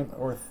second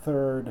or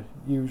third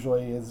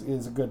usually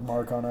is a good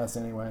mark on us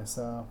anyway.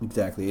 So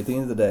exactly. At the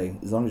end of the day,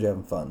 as long as you're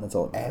having fun, that's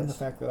all it matters. And the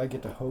fact that I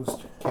get to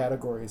host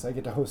categories. I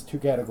get to host 2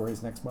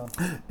 categories next month.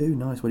 Ooh,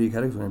 nice. What are your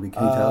categories going to be?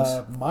 Can you tell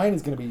us?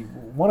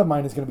 One of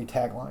mine is going to be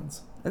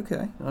taglines.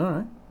 Okay. All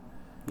right.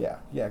 Yeah,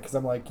 because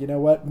I'm like, you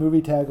know what?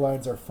 Movie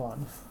taglines are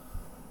fun.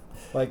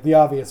 Like the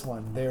obvious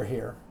one, they're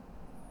here.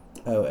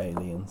 Oh,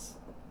 aliens.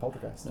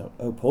 Poltergeist. No.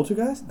 Oh,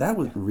 Poltergeist? That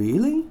was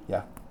really?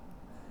 Yeah.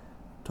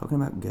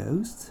 Talking about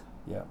ghosts?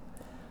 Yeah.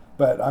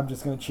 But I'm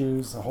just going to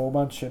choose a whole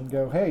bunch and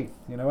go, hey,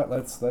 you know what?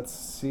 Let's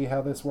see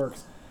how this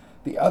works.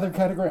 The other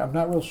category I'm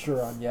not real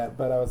sure on yet,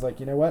 but I was like,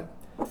 you know what?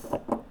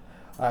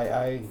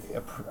 I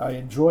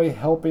enjoy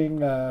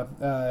helping.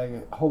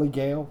 Holy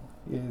Gale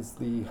is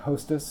the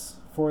hostess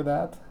for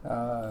that,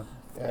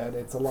 and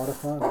it's a lot of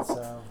fun.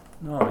 So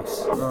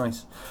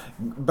nice.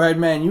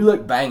 Birdman, you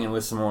look banging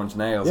with some orange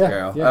nails,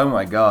 girl. Yeah. Oh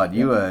my God,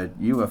 you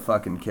are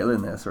fucking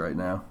killing this right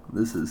now.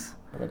 This is.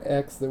 I have an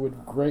ex that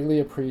would greatly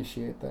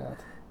appreciate that.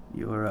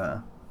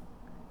 Your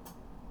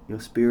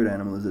spirit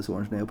animal is this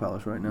orange nail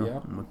polish right now. Yeah.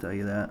 I'm gonna tell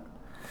you that.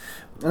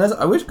 And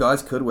I wish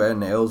guys could wear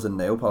nails and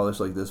nail polish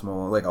like this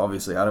more. Like,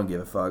 obviously, I don't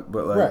give a fuck,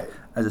 but like,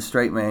 as a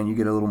straight man, you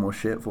get a little more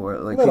shit for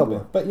it. Like, a little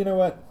bit, but you know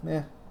what?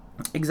 Yeah.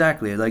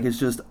 Exactly. Like, it's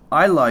just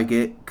I like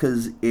it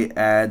because it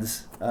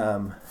adds.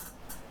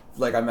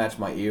 Like, I match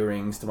my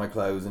earrings to my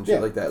clothes and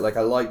shit like that. Like,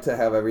 I like to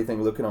have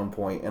everything looking on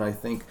point, and I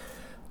think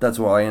that's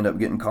why I end up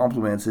getting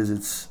compliments.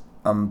 Is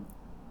I'm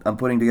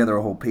putting together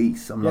a whole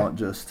piece. I'm not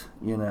just,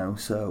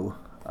 so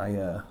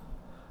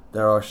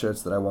there are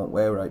shirts that I won't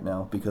wear right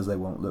now because they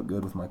won't look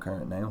good with my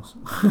current nails.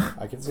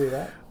 I can see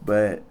that.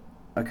 But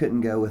I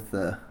couldn't go with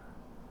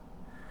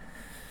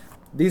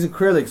these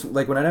acrylics.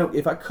 Like,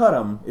 if I cut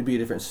them, it'd be a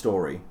different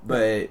story.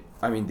 But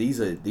I mean, these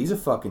are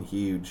fucking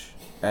huge,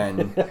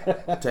 and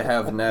to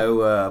have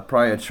no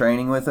prior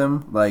training with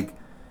them, like.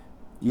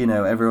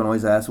 Everyone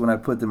always asks when I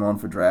put them on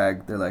for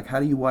drag, they're like, how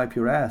do you wipe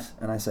your ass?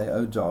 And I say,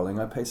 oh, darling,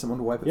 I pay someone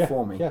to wipe it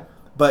for me. Yeah.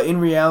 But in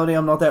reality,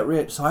 I'm not that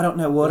rich, so I don't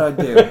know what I'd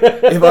do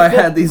if I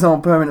had these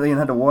on permanently and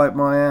had to wipe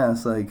my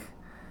ass. Like,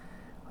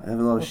 I have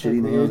a lot of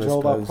shitty nails, I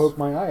suppose. I'll poke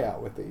my eye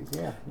out with these,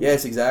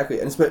 Yes, exactly.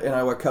 And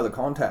I wear color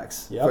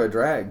contacts for a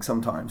drag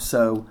sometimes.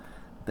 So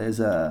there's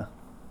a...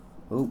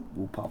 Oh,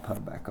 we'll pop her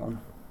back on.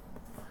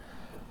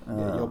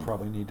 Yeah, you'll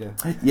probably need to.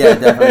 Yeah,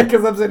 definitely.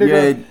 Because I'm sitting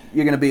here.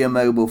 You're going to be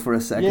immobile for a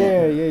second.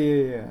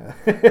 Yeah.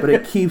 But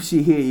it keeps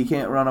you here. You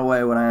can't run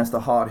away when I ask the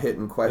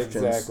hard-hitting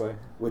questions,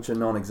 which are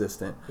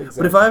non-existent.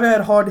 Exactly. But if I ever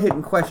had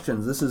hard-hitting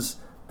questions, this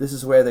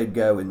is where they'd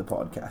go in the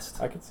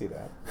podcast. I can see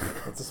that.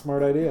 That's a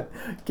smart idea.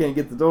 Can't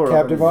get the door open.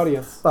 Captive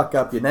audience. Fuck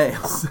up your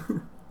nails.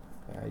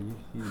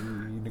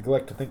 You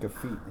neglect to think of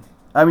feet.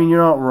 I mean,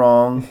 you're not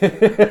wrong.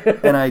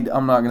 And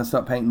I'm not going to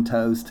stop painting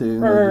toes,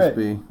 too.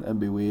 That'd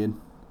be weird.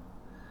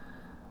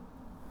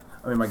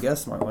 I mean, my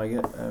guests might like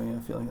it. I mean,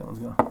 I feel like that one's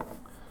gonna.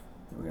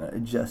 We're gonna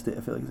adjust it.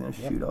 I feel like it's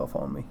gonna shoot off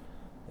on me.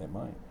 It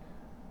might.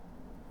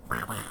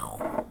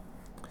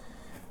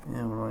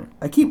 Yeah, right.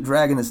 I keep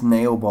dragging this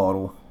nail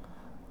bottle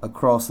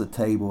across the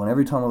table, and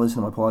every time I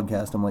listen to my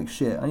podcast, I'm like,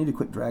 shit, I need to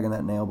quit dragging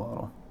that nail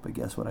bottle. But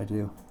guess what I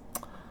do?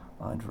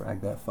 I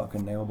drag that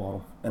fucking nail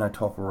bottle, and I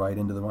talk right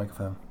into the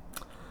microphone.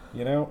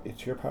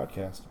 It's your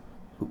podcast.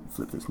 Ooh,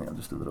 flip this nail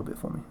just a little bit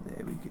for me.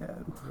 There we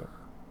go. Yep.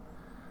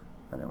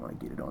 I don't want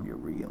to get it on your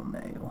real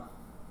nail.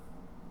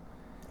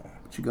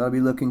 But you gotta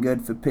be looking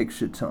good for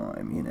picture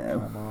time,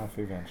 I'm off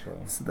eventually.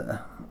 It's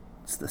the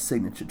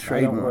signature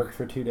trademark. I don't work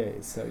for 2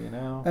 days, so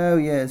Oh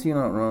yes, you're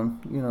not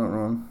wrong. It's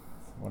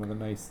one of the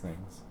nice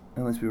things.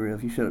 And let's be real,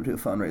 if you showed up to a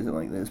fundraiser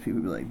like this,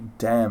 people would be like,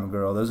 damn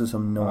girl, those are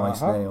some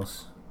nice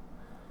nails.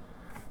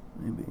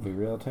 Maybe. Be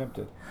real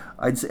tempted.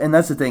 And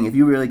that's the thing, if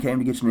you really came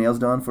to get your nails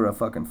done for a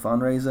fucking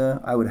fundraiser,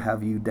 I would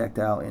have you decked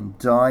out in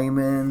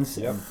diamonds.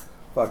 Yep.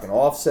 Fucking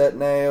offset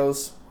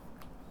nails.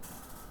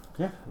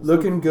 Yeah.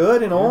 Looking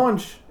good in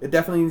orange. It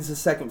definitely needs a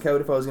second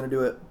coat if I was going to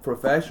do it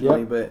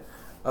professionally, but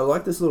I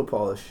like this little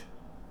polish.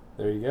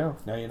 There you go.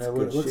 Now you know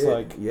what it looks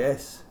like.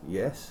 Yes.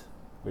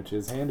 Which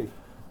is handy.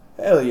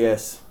 Hell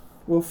yes.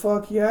 Well,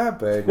 fuck yeah,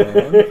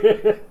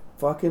 Birdman.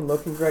 Fucking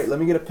looking great. Let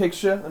me get a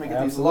picture. Let me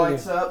get these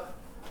lights up.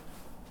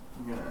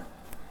 I'm going to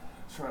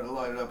try to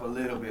light it up a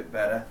little bit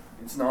better.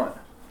 It's not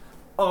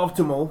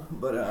optimal,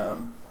 but there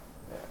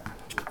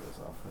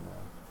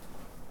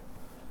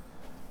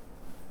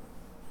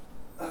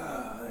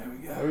we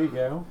go. There you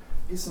go.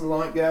 Get some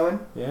light going.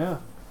 Yeah.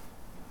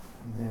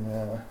 And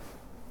then,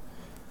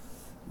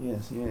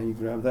 you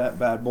grab that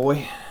bad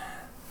boy.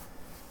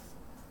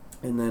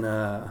 And then,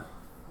 oh,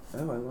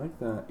 I like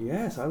that.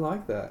 Yes, I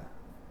like that.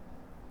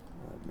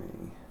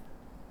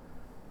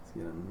 Let's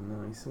get a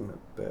nice one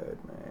of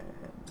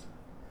Birdman.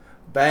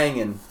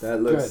 Banging.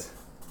 That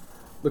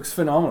looks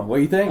phenomenal. What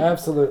do you think?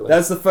 Absolutely.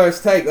 That's the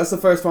first take. That's the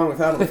first one we've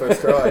had on the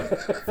first try.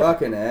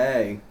 Fucking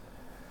A.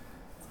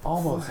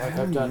 Almost like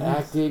I've done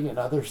acting and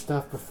other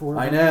stuff before.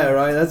 I know,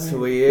 right? That's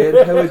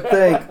weird. Who would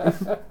think?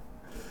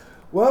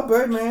 Well,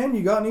 Birdman,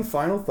 you got any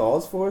final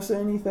thoughts for us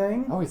or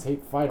anything? I always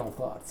hate final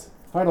thoughts.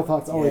 Final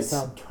thoughts always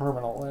sound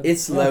terminal. And,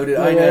 it's loaded,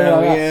 I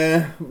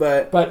know,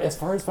 But as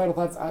far as final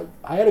thoughts,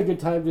 I had a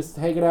good time just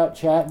hanging out,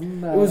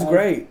 chatting. It was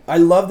great. I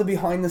love the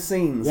behind the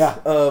scenes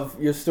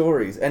of your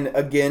stories. And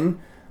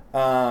again,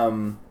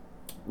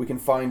 we can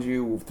find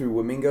you through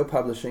Wamingo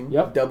Publishing.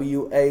 Yep.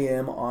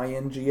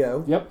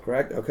 WAMINGO. Yep.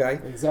 Correct? Okay.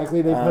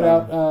 Exactly. They put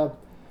out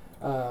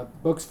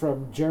books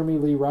from Jeremy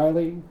Lee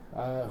Riley,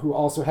 who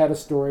also had a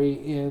story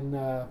in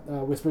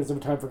Whispers of a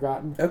Time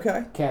Forgotten.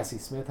 Okay. Cassie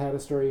Smith had a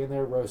story in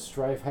there. Rose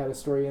Strife had a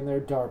story in there.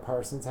 Dar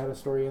Parsons had a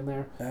story in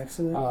there.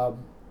 Excellent.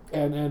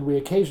 And we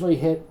occasionally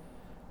hit.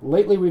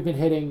 Lately, we've been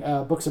hitting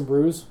Books and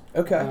Brews.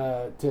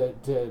 Okay.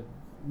 To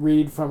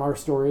read from our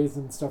stories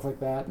and stuff like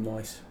that.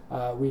 Nice.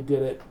 We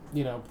did it,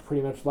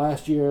 pretty much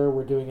last year.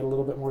 We're doing it a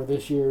little bit more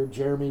this year.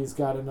 Jeremy's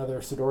got another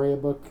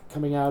Sidoria book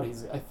coming out.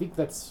 I think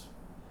that's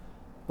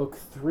book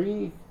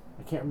 3.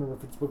 I can't remember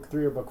if it's book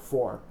 3 or book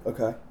 4.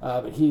 Okay.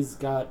 But he's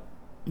got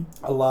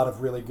a lot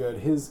of really good.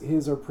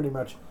 His are pretty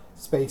much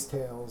space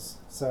tales.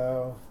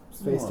 So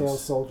space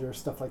tales, soldiers,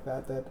 stuff like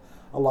that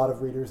a lot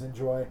of readers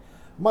enjoy.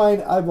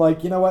 Mine, I'm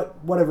like, you know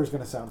what? Whatever's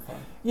going to sound fun.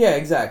 Yeah,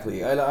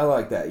 exactly. I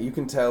like that. You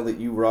can tell that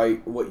you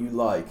write what you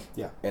like.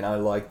 Yeah. And I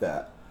like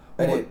that.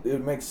 And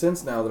it makes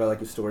sense now that I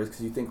like your stories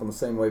because you think on the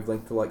same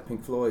wavelength to like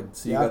Pink Floyd.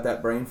 So you got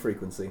that brain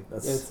frequency.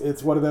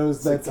 It's one of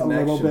those that's a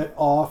little bit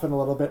off and a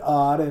little bit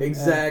odd. And,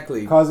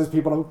 exactly. And causes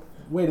people to,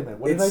 wait a minute,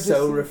 what did I just It's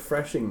so see?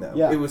 refreshing though.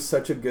 Yeah. It was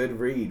such a good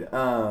read.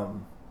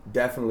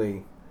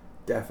 Definitely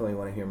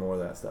want to hear more of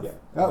that stuff. Yeah.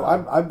 Oh,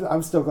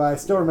 I'm still glad. I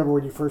still remember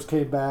when you first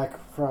came back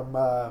from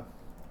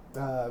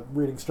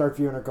reading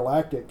Starkview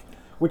Intergalactic,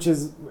 which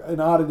is an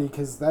oddity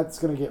because that's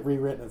going to get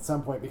rewritten at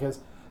some point because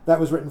that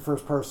was written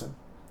first person.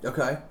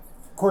 Okay.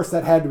 Of course,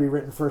 that had to be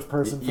written first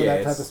person for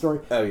that type of story.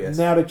 Oh, yes.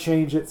 Now to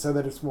change it so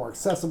that it's more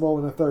accessible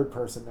in a third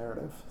person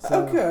narrative.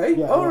 So, okay.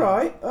 Yeah, All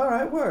right.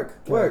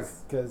 Work.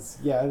 Because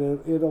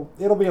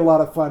it'll be a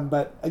lot of fun.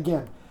 But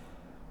again,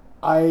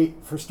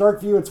 for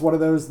Starkview, it's one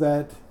of those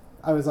that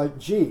I was like,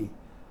 gee,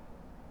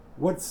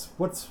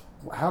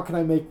 how can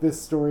I make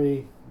this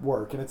story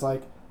work? And it's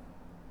like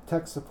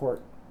tech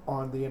support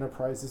on the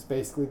Enterprise is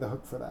basically the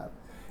hook for that.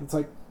 It's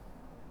like.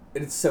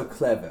 It's so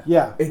clever.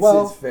 Yeah.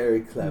 It's very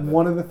clever.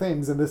 One of the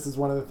things, and this is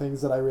one of the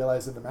things that I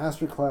realized in the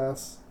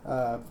masterclass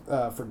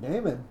for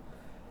Gaiman,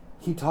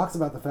 he talks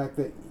about the fact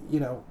that,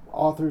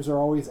 authors are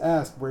always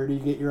asked, where do you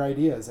get your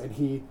ideas? And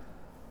he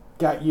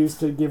got used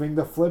to giving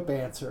the flip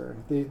answer,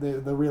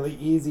 the really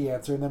easy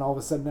answer, and then all of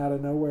a sudden out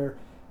of nowhere,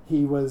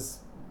 he was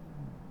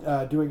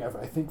doing,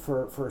 I think,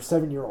 for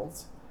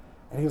 7-year-olds.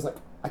 And he was like,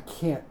 I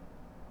can't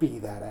be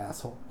that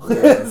asshole.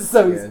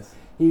 Yes,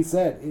 he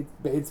said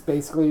it's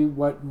basically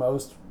what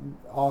most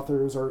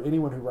authors or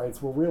anyone who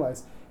writes will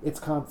realize. It's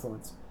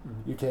confluence.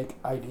 Mm-hmm. You take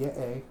idea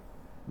A,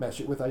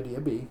 mesh it with idea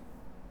B,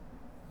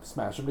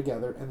 smash them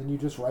together, and then you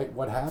just write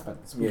what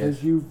happens.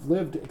 Because you've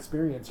lived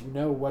experience. You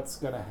know what's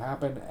going to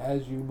happen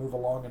as you move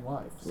along in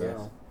life. So.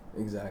 Yes,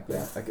 exactly.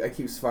 Yeah. I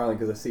keep smiling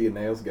because I see your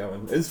nails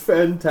going. It's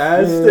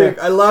fantastic.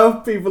 Yeah. I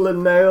love people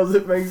in nails.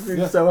 It makes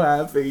me so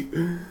happy.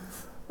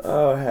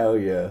 Oh, hell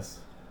yes.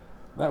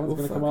 That one's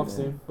going to come off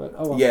soon, but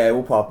well. Yeah,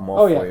 we'll pop them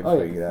off for you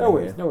before you get out of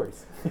here. No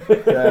worries.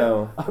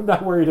 No. I'm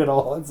not worried at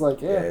all. It's like,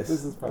 this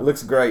is fun. It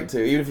looks great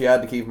too. Even if you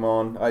had to keep them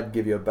on, I'd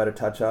give you a better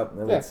touch up,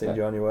 and then we'd send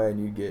you on your way, and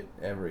you'd get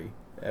every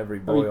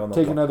boy on the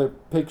take another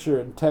picture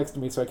and text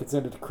me so I can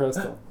send it to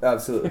Crystal.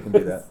 Absolutely, can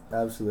do that.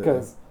 Absolutely.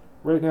 Because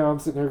right now I'm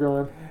sitting here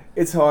going,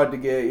 it's hard to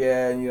get,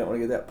 and you don't want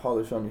to get that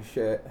polish on your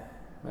shit.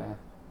 Nah.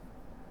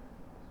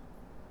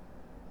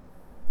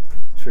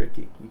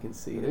 Tricky. You can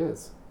see it. It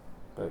is,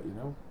 but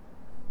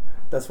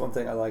That's one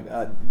thing I like.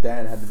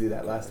 Dan had to do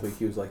that last week.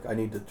 He was like, I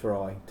need to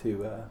try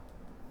to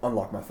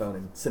unlock my phone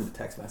and send a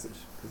text message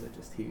because they're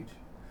just huge.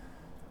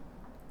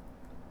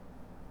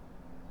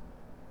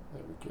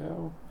 There we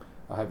go.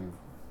 I'll have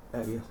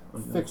you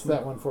fix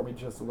that one for me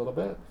just a little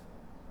bit.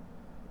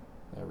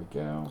 There we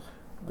go.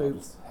 I'll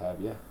just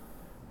have you.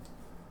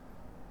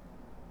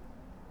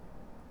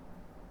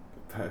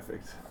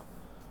 Perfect.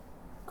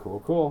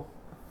 Cool.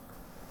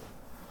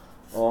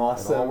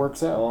 Awesome. It all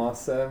works out.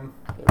 Awesome.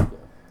 There we go.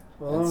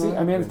 And see,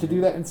 I managed to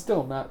do that and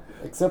still not,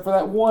 except for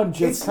that one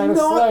just kind of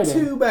sliding.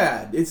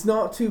 It's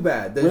not too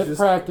bad. There's with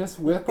practice.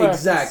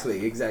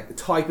 Exactly.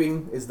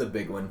 Typing is the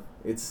big one.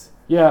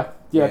 Yeah.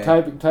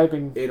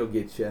 Typing. It'll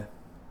get you.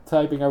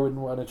 Typing I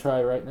wouldn't want to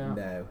try right now.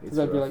 No, because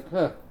I'd be like,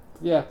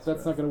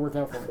 that's not going to work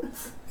out for me.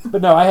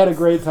 But no, I had a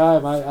great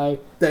time. I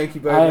thank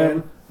you, Birdman. I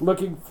am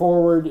looking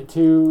forward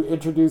to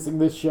introducing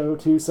this show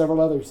to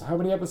several others. How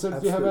many episodes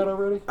do you have out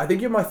already? I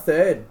think you're my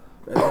third.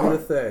 I'm the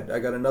third. I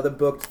got another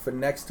booked for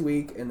next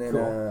week, and then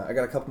I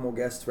got a couple more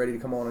guests ready to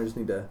come on. I just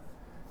need to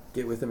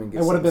get with them and get.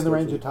 And what have been the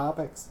something range of scheduled.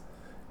 topics?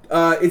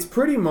 It's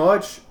pretty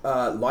much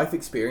life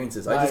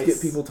experiences. I just Nice.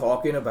 get people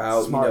talking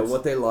about Smart.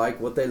 what they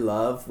like, what they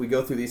love. We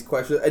go through these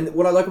questions, and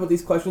what I like about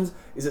these questions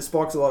is it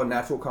sparks a lot of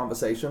natural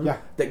conversation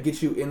that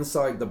gets you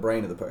inside the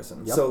brain of the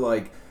person. Yep. So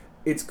like,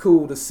 it's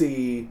cool to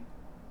see,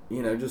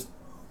 just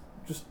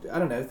I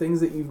don't know, things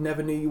that you've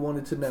never knew you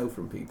wanted to know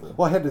from people.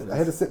 Well, I had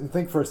to sit and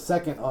think for a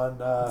second on.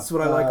 That's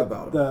what I like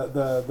about them.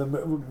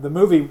 The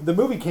movie. The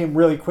movie came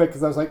really quick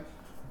because I was like,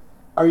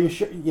 "Are you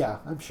sure?" Yeah,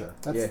 I'm sure.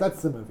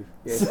 That's the movie.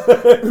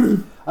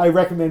 Yeah. I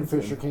recommend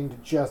Fisher King to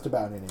just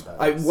about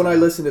anybody. When I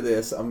listen to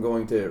this, I'm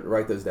going to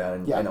write those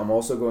down, and I'm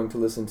also going to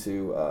listen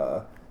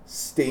to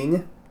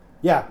Sting.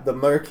 Yeah, the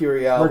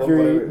Mercury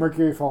album.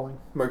 Mercury Falling.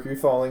 Mercury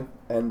Falling,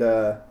 and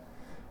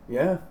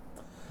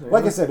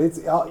Like I said, it's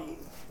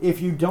if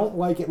you don't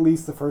like at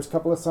least the first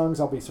couple of songs,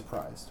 I'll be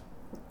surprised.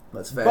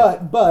 That's fair.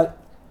 But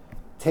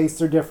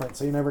tastes are different,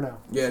 so you never know.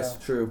 Yes, so.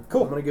 True.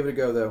 Cool. I'm gonna give it a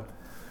go though.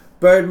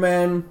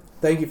 Birdman,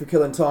 thank you for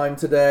killing time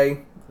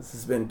today. This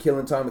has been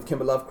Killing Time with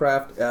Kimber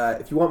Lovecraft.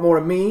 If you want more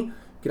of me, you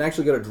can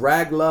actually go to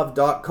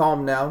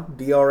draglove.com now.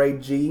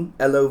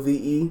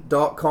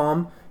 DRAGLOVE.com.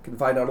 You can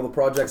find out all the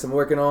projects I'm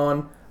working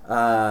on.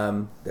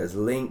 There's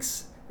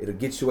links. It'll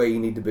get you where you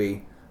need to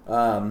be.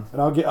 And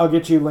I'll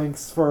get you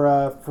links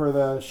for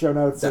the show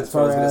notes as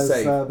far as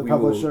the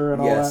publisher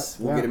and all that. Yes,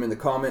 we'll get them in the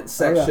comments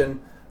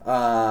section.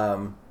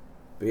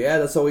 But yeah,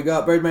 that's all we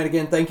got. Birdman,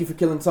 again, thank you for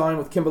killing time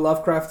with Kimber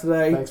Lovecraft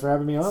today. Thanks for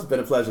having me on. It's been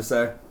a pleasure,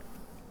 sir.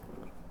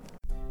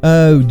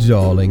 Oh,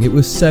 darling, it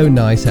was so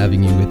nice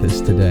having you with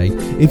us today.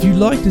 If you'd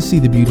like to see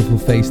the beautiful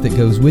face that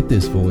goes with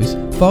this voice,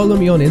 follow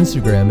me on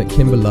Instagram at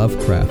Kimber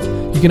Lovecraft.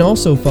 You can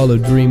also follow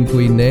Dream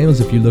Queen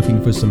Nails if you're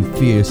looking for some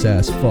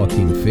fierce-ass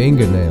fucking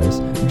fingernails.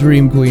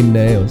 Dream Queen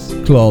Nails,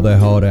 claw their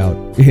heart out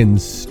in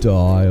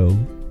style.